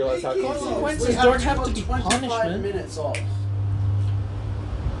just realized how easy it is. Consequences We don't have to be 25 punishment. minutes off.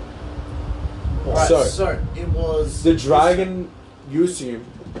 Alright, Right, So- so it was The dragon, you assume,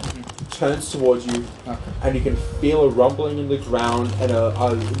 turns towards you, Okay. and you can feel a rumbling in the ground and a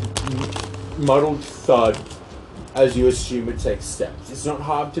muddled thud as you assume it takes steps. It's not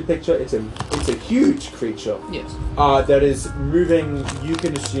hard to picture. It's a huge creature Yes. that is moving. You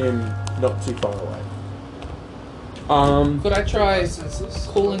can assume not too far away. Could I try Senses.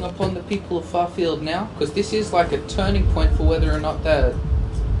 calling upon the people of Farfield now? Because this is like a turning point for whether or not their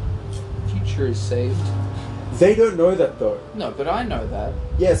future is saved. They don't know that though. No, but I know that.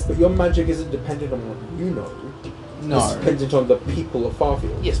 Yes, but your magic isn't dependent on what you know. No. It's dependent on the people of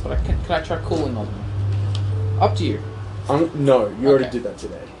Farfield. Yes, but can I try calling on them? Up to you. No, you already Okay. did that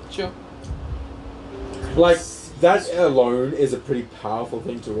today. Sure. Like, that alone is a pretty powerful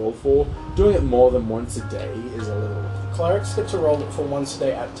thing to roll for. Doing it more than once a day is a little... Clerics get to roll it for once a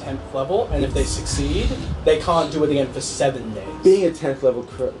day at 10th level, and if they succeed, they can't do it again for 7 days. Being a 10th level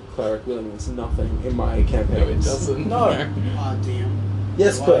cleric really means nothing in my campaigns. No. Ah, damn.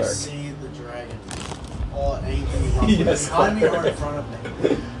 Yes, Do I cleric. see the dragon? Or anything rumbling Yes, behind me or in cleric. front of me?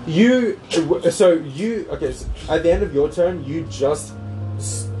 Okay, so at the end of your turn, you just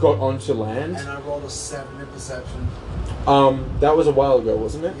got onto land. And I rolled a 7 in perception. That was a while ago,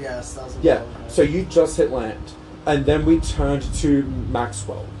 wasn't it? Yes, that was a Yeah, while ago. so you just hit land. And then we turned to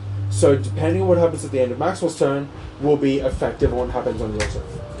Maxwell. So depending on what happens at the end of Maxwell's turn, will be effective on what happens on your turn.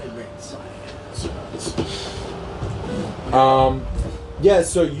 It rings. Yeah,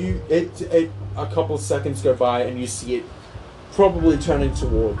 so a couple of seconds go by and you see it probably turning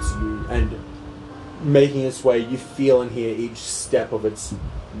towards you and making its way. You feel and hear each step of its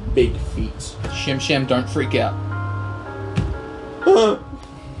big feet. Shem, don't freak out.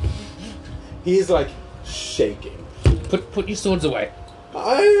 He is like shaking. Put your swords away.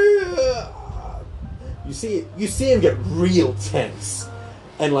 You see him get real tense,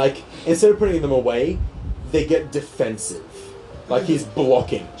 and like instead of putting them away, they get defensive, like he's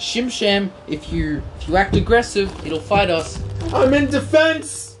blocking. Shim, if you act aggressive, it'll fight us. I'm in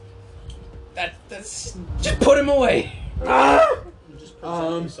defense. That's just put him away. Ah! You just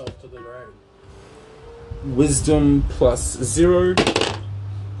present yourself to the dragon. Wisdom plus 0.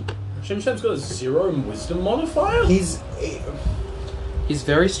 Shimsham's got a 0 in wisdom modifier? He's He's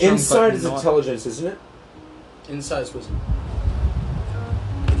very strong. inside but his not- intelligence, isn't it? Inside is wisdom.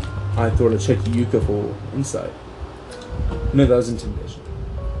 I thought I checked Yuka for insight. No, that was intimidation.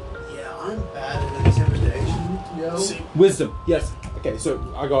 Yeah, I'm bad at intimidation, yo. See, Wisdom, yes. Okay,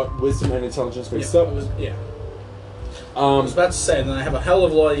 so I got wisdom and intelligence based yeah, up. I was about to say, then I have a hell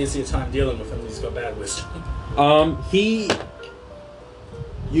of a lot easier time dealing with him. He's got bad wisdom.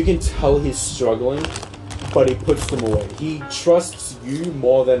 You can tell he's struggling, but he puts them away. He trusts you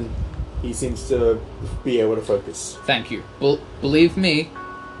more than he seems to be able to focus. Thank you. Believe me,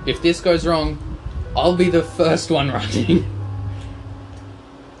 if this goes wrong, I'll be the first one running.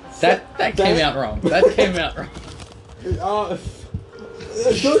 That came out wrong. That came out wrong.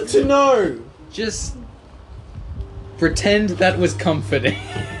 Good to know. Just pretend that was comforting.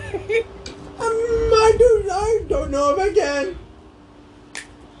 I don't know if I can.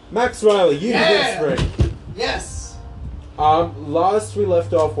 Max Riley, you Yeah. did spring. Yes. Last we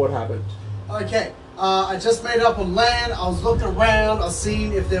left off, what happened? Okay. I just made it up on land. I was looking around. I was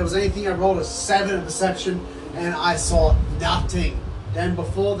seeing if there was anything. I rolled a 7 in perception, and I saw nothing. Then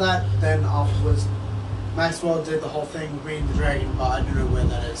before that, then afterwards, Maxwell did the whole thing, reading the dragon, but I don't know where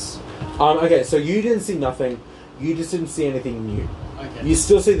that is. Okay, so you didn't see nothing. You just didn't see anything new. Okay. You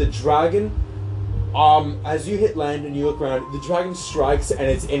still see the dragon. As you hit land and you look around, the dragon strikes and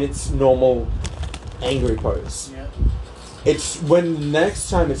it's in its normal angry pose. Yeah. It's when next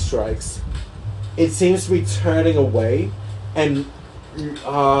time it strikes, it seems to be turning away, and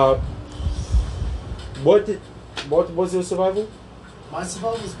what was your survival? My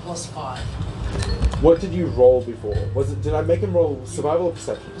survival was +5. What did you roll before? Did I make him roll survival or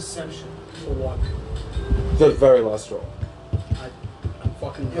perception? Perception. For what? The very last roll. I'm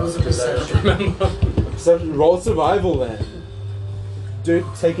fucking It was a drunk 'cause I don't perception. remember. Perception. Roll survival then. Dude,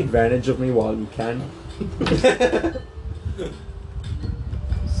 take advantage of me while you can.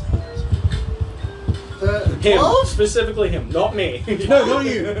 Him. 12? Specifically him, not me. No, not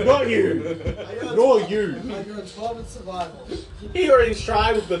you. Not you. Nor you. I got a 12 in survival. He already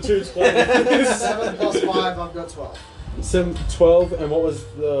tried with the 2 7 plus 5, I've got 12. 7, 12, and what was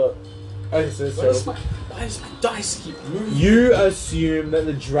the... Okay, so it's total. Why does my dice keep moving? You assume that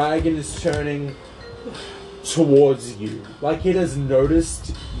the dragon is turning towards you. Like it has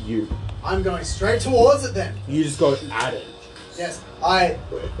noticed you. I'm going straight towards it then. You just go at it. Yes,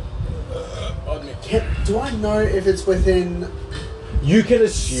 Pardon me. do I know if it's within You can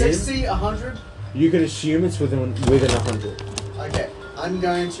assume... 60, 100? You can assume it's within 100. Okay, I'm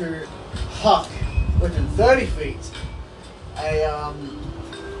going to huck within 30 feet.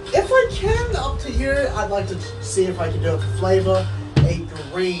 If I can, up to you, I'd like to see if I can do it for flavor. A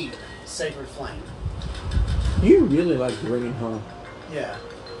green sacred flame. You really like green, huh? Yeah.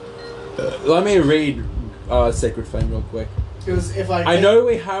 Let me read Sacred Flame real quick. Because if I know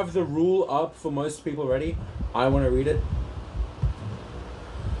we have the rule up for most people already. I want to read it.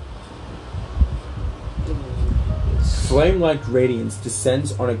 Flame-like radiance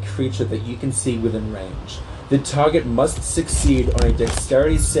descends on a creature that you can see within range. The target must succeed on a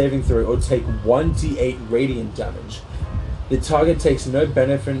dexterity saving throw or take 1d8 radiant damage. The target takes no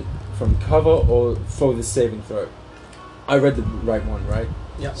benefit from cover or for the saving throw. I read the right one, right?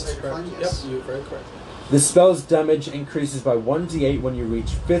 Yep, that's correct. Yes. Yep, you're very correct. The spell's damage increases by 1d8 when you reach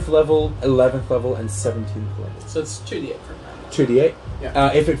 5th level, 11th level, and 17th level. So it's 2d8 per round. 2d8?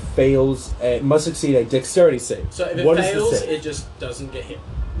 Yeah. If it fails, it must succeed a dexterity save. So if it What is the fails, save? it just doesn't get hit.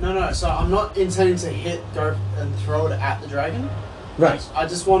 No, so I'm not intending to go and throw it at the dragon. Right. I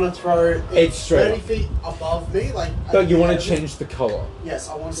just want to throw It's straight 30 up. feet above me. But you want to change the color. Yes,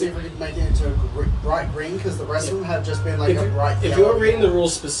 I want to see if we can make it into a bright green, because the rest of them have just been like a bright If yellow. you're reading the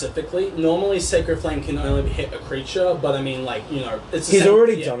rules specifically, normally Sacred Flame can only hit a creature, but I mean, like, you know, it's the He's same-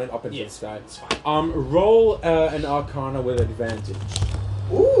 already yeah. done it up into Yeah, the sky. it's fine. Roll an Arcana with advantage.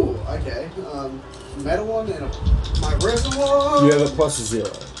 Ooh, okay. Metal one and my resin one. You have a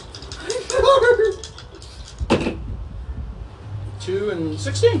 +0. 2 and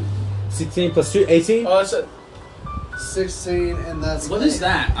 16. 16 plus 2, 18? Oh, that's a... 16, and that's... What is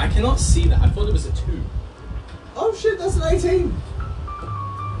that? I cannot see that. I thought it was a 2. Oh shit, that's an 18.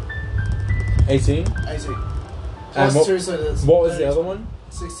 18? 18. And Plus 2, so that's... what was the 30. other one?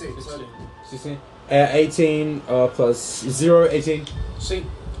 16. 16. 16? 18 plus 0, 18. See,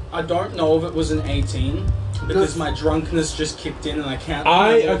 I don't know if it was an 18, because my drunkenness just kicked in and I can't...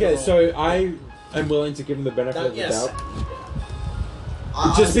 Okay, so I am willing to give him the benefit of the Yes. doubt.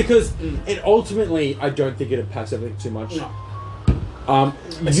 Just because it ultimately, I don't think it impacts everything too much. No.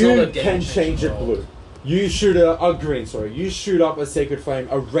 You It's not a can game change it roll. blue. You shoot green, sorry. You shoot up a sacred flame,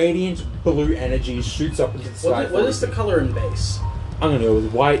 a radiant blue energy shoots up into the sky. What is the color in base? I'm gonna go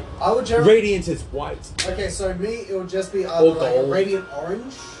with white. I would generally... Radiant is white. Okay, so me, it would just be either like a gold. radiant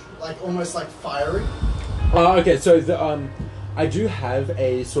orange, like almost like fiery. Okay, so I do have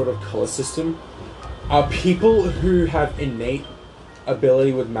a sort of color system. People who have innate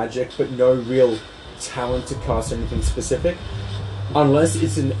ability with magic but no real talent to cast anything specific, unless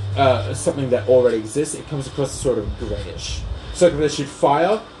it's in something that already exists, it comes across as sort of greyish. So if they shoot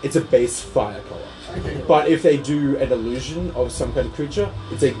fire, it's a base fire color. Okay. But if they do an illusion of some kind of creature,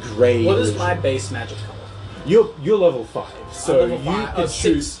 it's a grey. What is illusion. my base magic color? You're level 5, so level you 5. can Oh,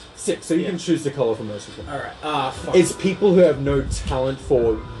 choose 6. So you Yeah. can choose the color for most of them. Alright, fine. It's people who have no talent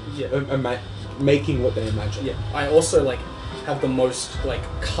for Yeah. making what they imagine. Yeah, I also, like, have the most, like,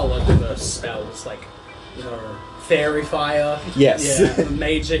 color diverse spells, like, you know, fairy fire. Yes. Yeah,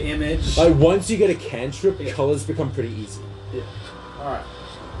 major image. Like once you get a cantrip, Yeah. colors become pretty easy. Yeah. Alright.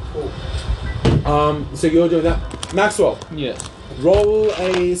 Cool. So you're doing that. Maxwell, Yeah. roll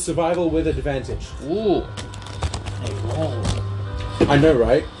a survival with advantage. Ooh. Hey, roll. I know,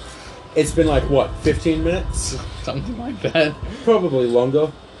 right? It's been like what, 15 minutes? Something like that. Probably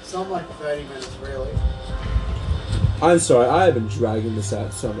longer. Something like 30 minutes, really. I'm sorry, I have been dragging this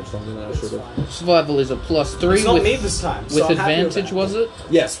out so much longer than I It's should have. fine. Survival is a +3 It's not with, me this time. so with I'm happy advantage, that. was it?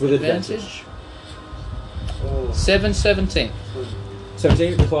 Yes, with advantage. Advantage? Oh. 7, 17.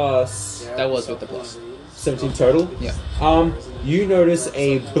 17 plus Yeah, That was so with the plus. 17 total. Yeah. You notice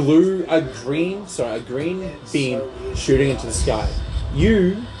a green beam shooting into the sky.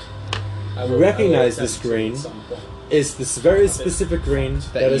 You I will recognize attempt this to green. at some point. is this very specific green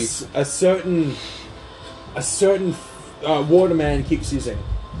that you- is a certain waterman keeps using.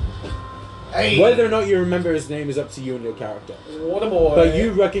 Hey! Whether or not you remember his name is up to you and your character. Water boy. But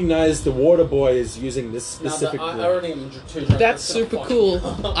you recognize the water boy is using this Now, specific I green. already am too drunk. That's to super fuck. cool.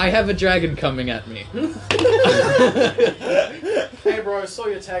 I have a dragon coming at me. Hey bro, saw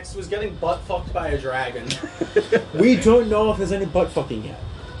your text. Was getting butt fucked by a dragon. We don't know if there's any butt fucking yet.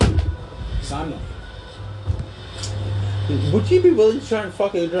 So I'm not. Would you be willing to try and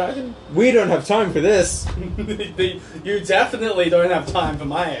fuck a dragon? We don't have time for this. You definitely don't have time for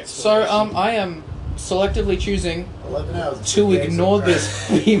my So, explanation. I am selectively choosing 11 hours. to ignore this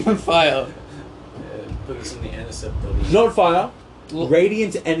beam of fire. Put this in the NSFW. Not fire. L-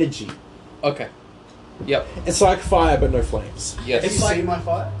 Radiant energy. Okay. Yep. It's like fire but no flames. Can Yes. you see my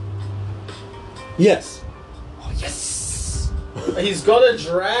fire? Yes. Oh, yes. He's got a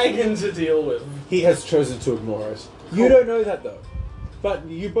dragon to deal with. he has chosen to ignore it. You don't know that though. But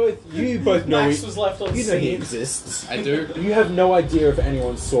you both know Max was left on you know he scene. exists. I do. You have no idea if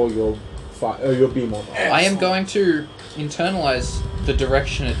anyone saw your your beam or not. I am going to internalize the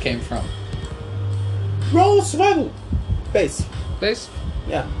direction it came from. Roll survival. Base. Base?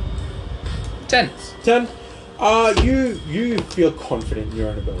 Yeah. 10. 10. You feel confident in your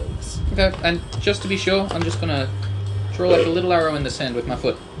own abilities. Okay, and just to be sure, I'm just gonna draw like a little arrow in the sand with my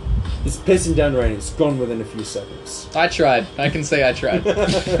foot. It's pissing down rain. It's gone within a few seconds. I tried. I can say I tried.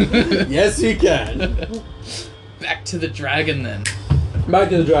 Yes, you can. Back to the dragon then. Back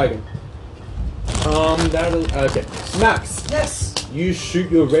to the dragon. That'll... Okay. Max, Yes. you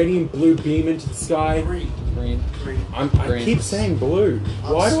shoot your radiant blue beam into the sky. Green. Green. Green. I Green. keep saying blue.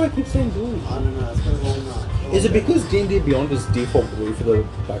 Why do I keep saying blue? I don't know. It's been a long night. Is it because D&D Beyond is default blue for the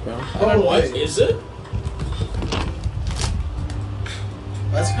background? I don't know. What is it?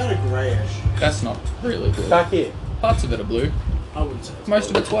 That's kind of greyish. That's not really blue. Back here. Parts of it are blue. I wouldn't say. Most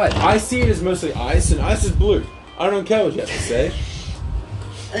of it's white. I see it as mostly ice, and ice is blue. I don't care what you have to say.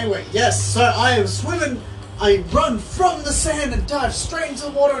 Anyway, yes. So I am swimming. I run from the sand and dive straight into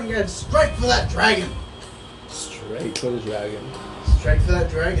the water and get straight for that dragon. Straight for the dragon. Straight for that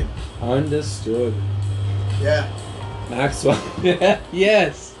dragon. Understood. Yeah. Maxwell.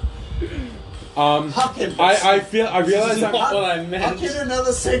 Yes. Hucking. I realize This is that... not what I meant. Hucking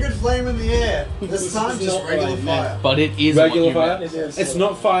another sacred flame in the air. This time is just not what I regular meant. fire. But it is Regular what you fire? meant. It is. It's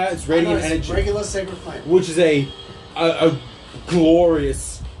not fire, it's I know, radiant it's energy. regular sacred flame. Which is a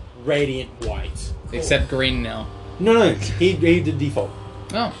glorious radiant white. Except green now. No, he did default.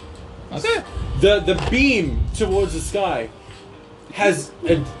 Oh. Okay. The beam towards the sky has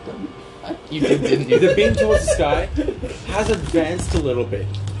You did, didn't you? the beam towards the sky has advanced a little bit,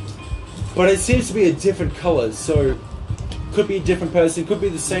 but it seems to be a different color. So could be a different person, could be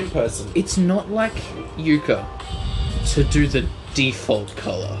the same person, It's not like Yuka to do the default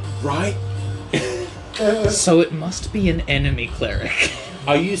color. right? So it must be an enemy cleric.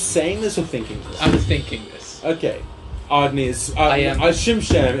 Are you saying this or thinking this? I'm thinking this. Okay, Ardney is. I am-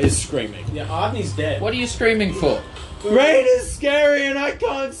 Shimsham is screaming. Yeah, Ardney's dead. What are you screaming for? Rain is scary and I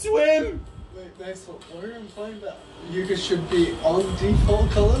can't swim. Wait, next one. What are you implying that Yuga should be on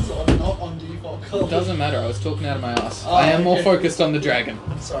default colors or not on default colors? It doesn't matter, I was talking out of my ass. Oh, I am more okay. focused on the dragon.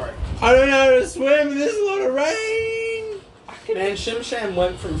 Sorry. I don't know how to swim and there's a lot of rain. Man, Shimsham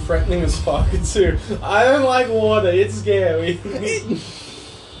went from threatening as fuck to I don't like water, it's scary.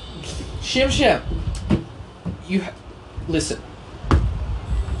 Shimsham! Listen.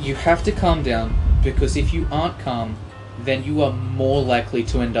 You have to calm down, because if you aren't calm, then you are more likely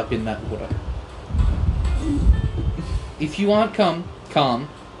to end up in that water. If you aren't calm,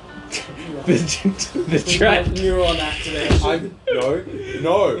 the dragon... Neuron activation.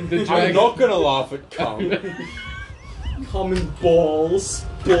 No. The I'm dragon- not gonna laugh at cum. Common balls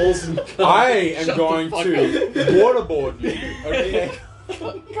and cum. I am Shut the going fuck to waterboard you. Okay.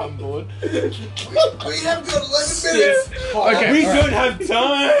 Come board. We have got 11 minutes. Okay, We alright. don't have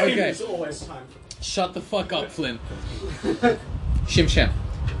time. Okay. There's always time. Shut the fuck up, Flynn. Shimsham.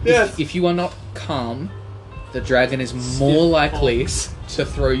 Yes. If you are not calm, the dragon is more likely to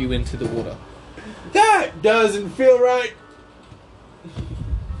throw you into the water. That doesn't feel right.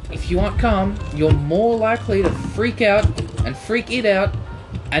 If you aren't calm, you're more likely to freak out and freak it out,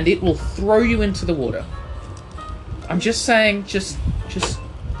 and it will throw you into the water. I'm just saying, just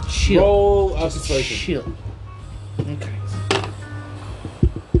chill. Roll a Just persuasion. chill. Okay.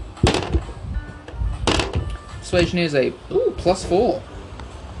 Persuasion is a +4.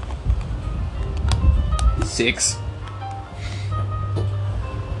 6.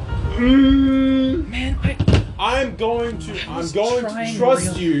 Man, I'm going to was trust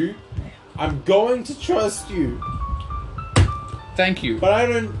trying you. I'm going to trust you. thank you. But I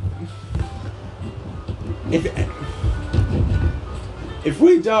don't. If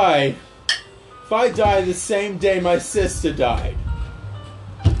we die, if I die the same day my sister died,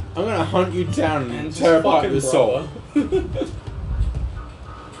 I'm gonna hunt you down and tear apart your soul.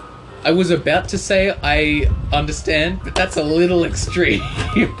 I was about to say I understand, but that's a little extreme.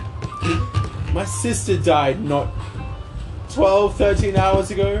 My sister died not 12, 13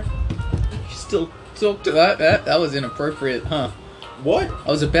 hours ago. You still talk to that? That was inappropriate, huh? What?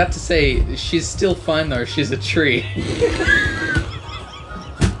 I was about to say she's still fine though. She's a tree.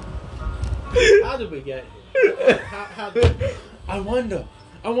 How did we get here? How did we? I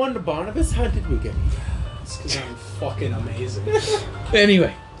wonder, Barnabas, how did we get here? It's because I'm fucking amazing.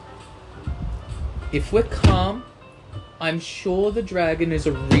 Anyway, if we're calm, I'm sure the dragon is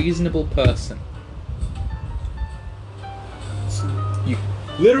a reasonable person.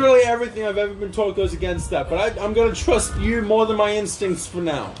 Literally everything I've ever been taught goes against that, but I'm gonna trust you more than my instincts for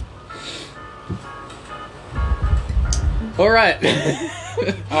now. Alright.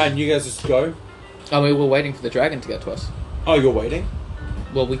 And you guys just go? I mean, we're waiting for the dragon to get to us. Oh, you're waiting?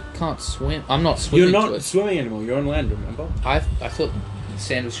 Well, we can't swim. I'm not swimming. You're to not it. swimming anymore, you're on land, remember? I thought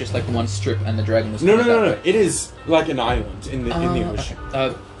sand was just like one strip and the dragon was No, coming that way. It is like an island in the ocean.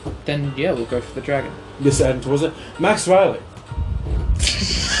 Okay. Then, yeah, we'll go for the dragon. You're heading towards it. Max Riley.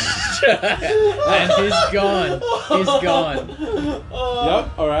 And he's gone. He's gone.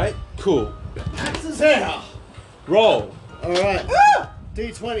 Yep, alright, cool. Max is here. Roll. Alright.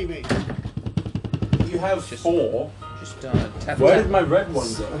 D20 me. You have 4. Just tap Where that. did my red one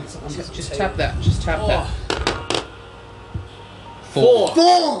go? Just tap that. Just tap that. 4.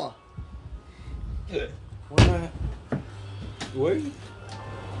 Where am I? Where?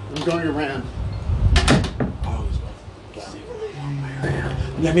 I'm going around. Oh, he's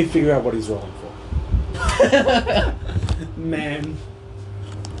rolling. Let me figure out what he's rolling for. Man.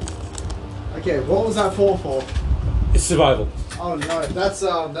 Okay, what was that 4 for? It's survival. Oh no, that's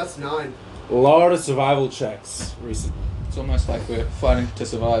 9. A lot of survival checks recently. It's almost like we're fighting to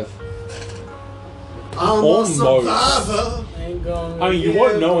survive. I'm Almost. a survivor. I mean, you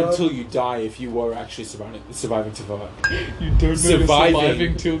won't know until you die if you were actually surviving to survive. You don't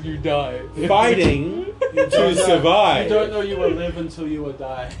Surviving till you die. Fighting to survive. You don't know you will live until you will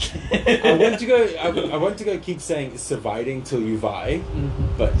die. I want to go keep saying surviving till you die,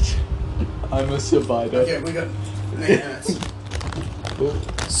 but I'm a survivor. Okay, we got 8 minutes.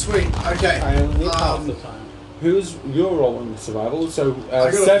 Sweet. Okay. I only half the time. you're rolling survival? So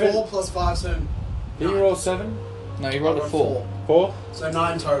I got 7. a 4 plus 5, so Did you roll 7? No, you rolled a 4. 4? So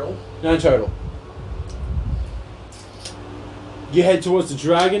 9 total. 9 total. You head towards the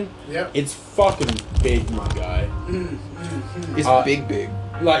dragon. Yep. It's fucking big, my guy. It's big.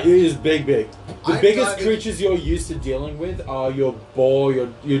 Like, it is big. The I'm biggest diving- creatures you're used to dealing with are your boar,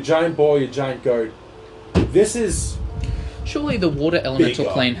 your giant boar, your giant goat. This is... Surely the water elemental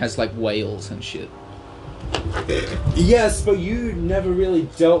Bigger. plane has like whales and shit. Yes, but you never really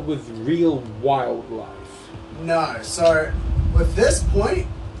dealt with real wildlife. No, so with this point,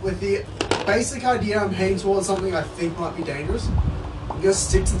 with the basic idea I'm heading towards something I think might be dangerous, I'm gonna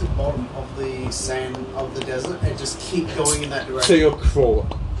stick to the bottom of the sand of the desert and just keep going in that direction. So you're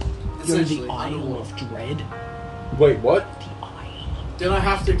crawling. Essentially, of Dread. Wait, what? did I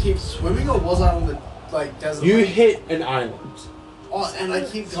have to keep swimming or was I on the desert? You lake? hit an island. Oh, and I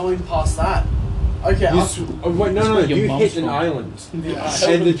keep going past that. Okay, You wait, no, where your you mum's hit an from. island. Yeah.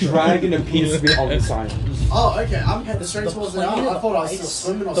 And the dragon appears to be on this island. Oh, okay, I'm heading straight towards the island. I thought I was still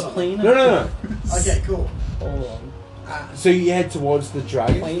swimming or something. No. Okay, cool. Hold on. So you head towards the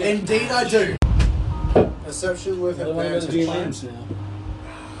dragon? Indeed I do. Perception with I want to go to the advantage. plans now.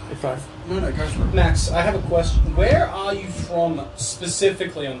 If I... No, go for it. Max, I have a question. Where are you from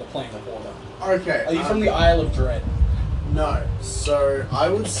specifically on the plane of water? Okay. Are you from the Isle of Dread? No. So I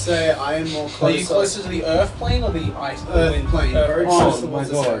would say I am more Are closer. you closer to the Earth plane or the ice Earth plane? Very Oh, close my towards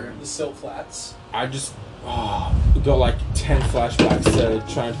the God. center. The silt flats. I just... got like 10 flashbacks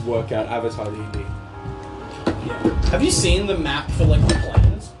to trying to work out Avatar D&D. Yeah. Have you seen the map for like the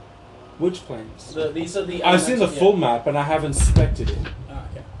planes? Which planes? These are the. I've seen the full map and I have inspected it. Oh,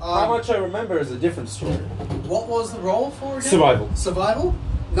 okay. How much I remember is a different story. What was the roll for again? Survival. Survival?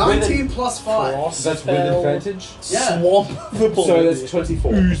 19 plus 5. So that's with advantage? Yeah. Swamp the So that's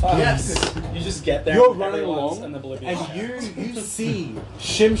 24. Yes. You just get there. You're and running everyone's along, an oblivious. and you see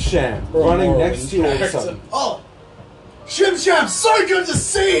Shim Sham Or a running Morrowind next to you all of a character. sudden. Oh! Shim Sham, so good to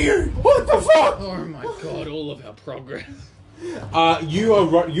see you! What the fuck? Oh my god, all of our progress. You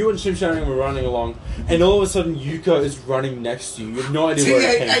and Shim Sham were running along, and all of a sudden Yuko is running next to you. You have no idea where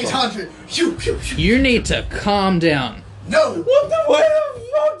it came from. T800! Shoo, shoo, shoo. You need to calm down. No! What the? Where the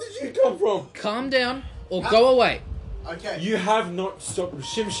fuck did you come from? Calm down or go away. Okay. You have not stopped.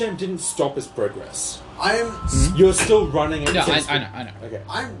 Shim Sham didn't stop his progress. I am You're still running at No, 10 I speed. know. Okay.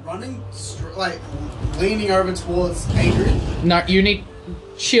 I'm running leaning over towards Adrian. No, you need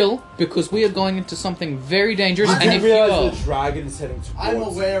chill because we are going into something very dangerous. I And didn't if realize you're the dragon is heading towards. I'm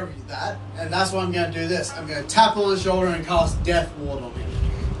aware of that, and that's why I'm going to do this. I'm going to tap on the shoulder and cast Death Ward on him.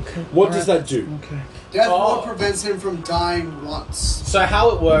 What does that do? Death Oh. Ward prevents him from dying once. So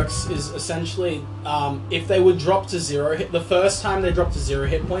how it works is essentially, if they would drop to 0 hit, the first time they drop to 0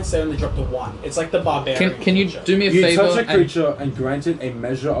 hit points, they only drop to 1. It's like the barbarian. can you creature. do me a You favor? touch a and- creature and grant it a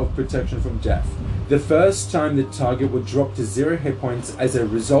measure of protection from death. The first time the target would drop to 0 hit points as a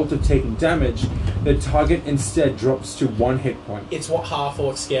result of taking damage, the target instead drops to 1 hit point. It's what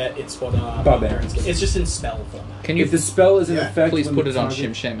Half-Orcs get, it's what Barbarians get. It's just in spell format. Can you If the spell is in Yeah, effect, please when put the it on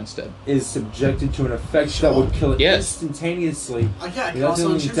target Shim Sham instead? is subjected to an effect Sure. that would kill it Yes. instantaneously Okay, I without cast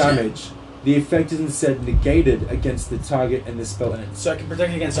on dealing Shim damage. The effect is instead negated against the target and the spell ends. So it can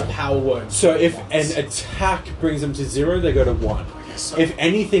protect against a power word. So if once. an attack brings them to 0, they go to 1. Okay, so If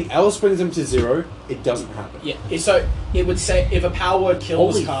anything else brings them to 0, it doesn't happen. Yeah, so it would say if a power word kill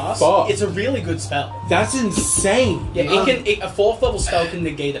was Holy cast, fuck. it's a really good spell. That's insane! Yeah, a 4th level spell can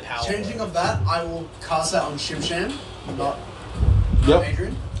negate a power changing word. of that, I will cast that on Shim Sham, not Yep.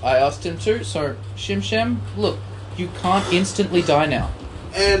 Adrian. I asked him to, so Shim Sham, look, you can't instantly die now.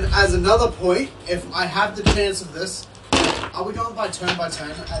 And as another point, if I have the chance of this, are we going by turn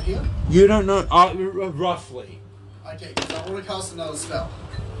at here? You don't know, roughly. Okay, because I want to cast another spell.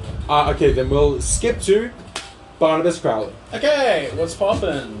 Okay, then we'll skip to Barnabas Crowley. Okay, what's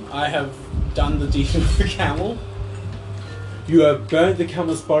poppin'? I have done the deed with the camel. You have burnt the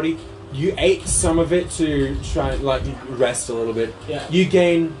camel's body. You ate some of it to try and, like, rest a little bit. Yeah. You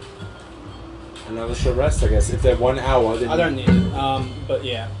gain another short rest, I guess. If they're 1 hour, then I don't need it, but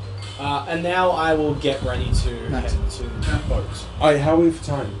yeah. And now I will get ready to head to the boat. How are we for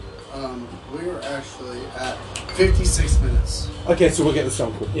time? We're actually at 56 minutes. Okay, so we'll get this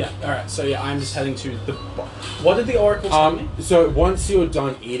done quick. Yeah, alright, so yeah, I'm just heading to the boat. What did the oracle tell me? So once you're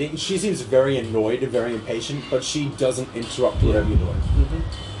done eating, she seems very annoyed and very impatient, but she doesn't interrupt whatever you're doing.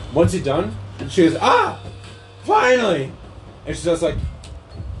 Mm-hmm. Once you're done, she goes, finally! And she starts, like,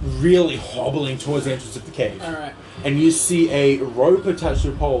 really hobbling towards the entrance of the cave. Alright. And you see a rope attached to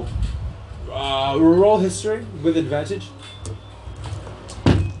a pole. Roll history with advantage.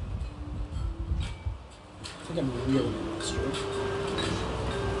 I think I'm really extra.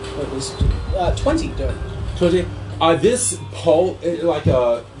 What was 20, do it. 20. This pole,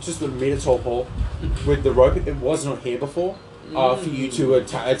 just a meter tall pole with the rope, it was not here before. For you to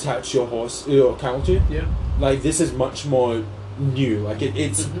attach your camel to. Yeah. Like, this is much more new. Like,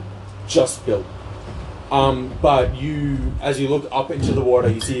 it's just built. But you, as you look up into the water,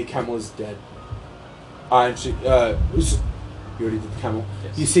 you see your camel is dead. And she, you already did the camel.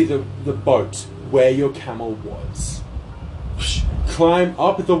 Yes. You see the boat where your camel was. Climb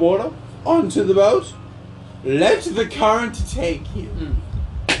up the water, onto the boat, let the current take you.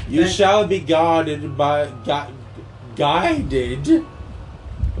 You shall be guided by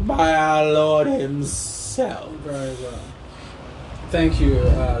our Lord himself. Very well. Thank you,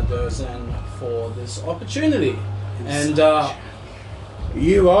 Dozan, for this opportunity. And,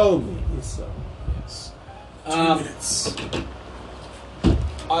 You owe me, so. yes. 2 minutes.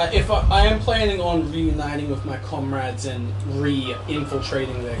 If I am planning on reuniting with my comrades and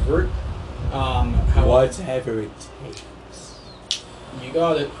re-infiltrating their group, Whatever it takes. you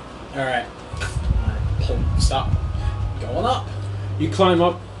got it. Alright. Stop. Going up. You climb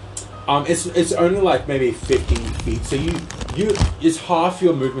up. It's only like maybe 15 feet, so you it's half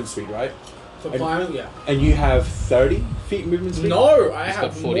your movement speed, right? For climbing, yeah. And you have 30 feet movement speed? No, I He's got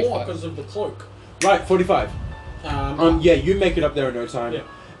have 45. more because of the cloak. Right, 45. Yeah, you make it up there in no time. Yeah.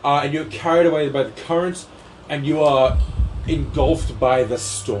 And you're carried away by the current, and you are engulfed by the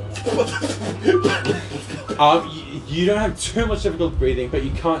storm. You don't have too much difficulty breathing, but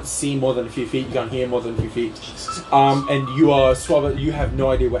you can't see more than a few feet, you can't hear more than a few feet. And you are swallowed, you have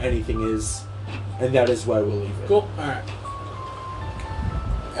no idea where anything is, and that is where we'll leave it. Cool. Alright.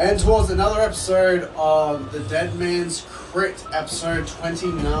 And towards another episode of the DeadMans Crit, episode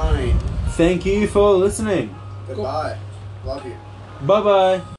 29. Thank you for listening. Goodbye. Love you. Bye-bye.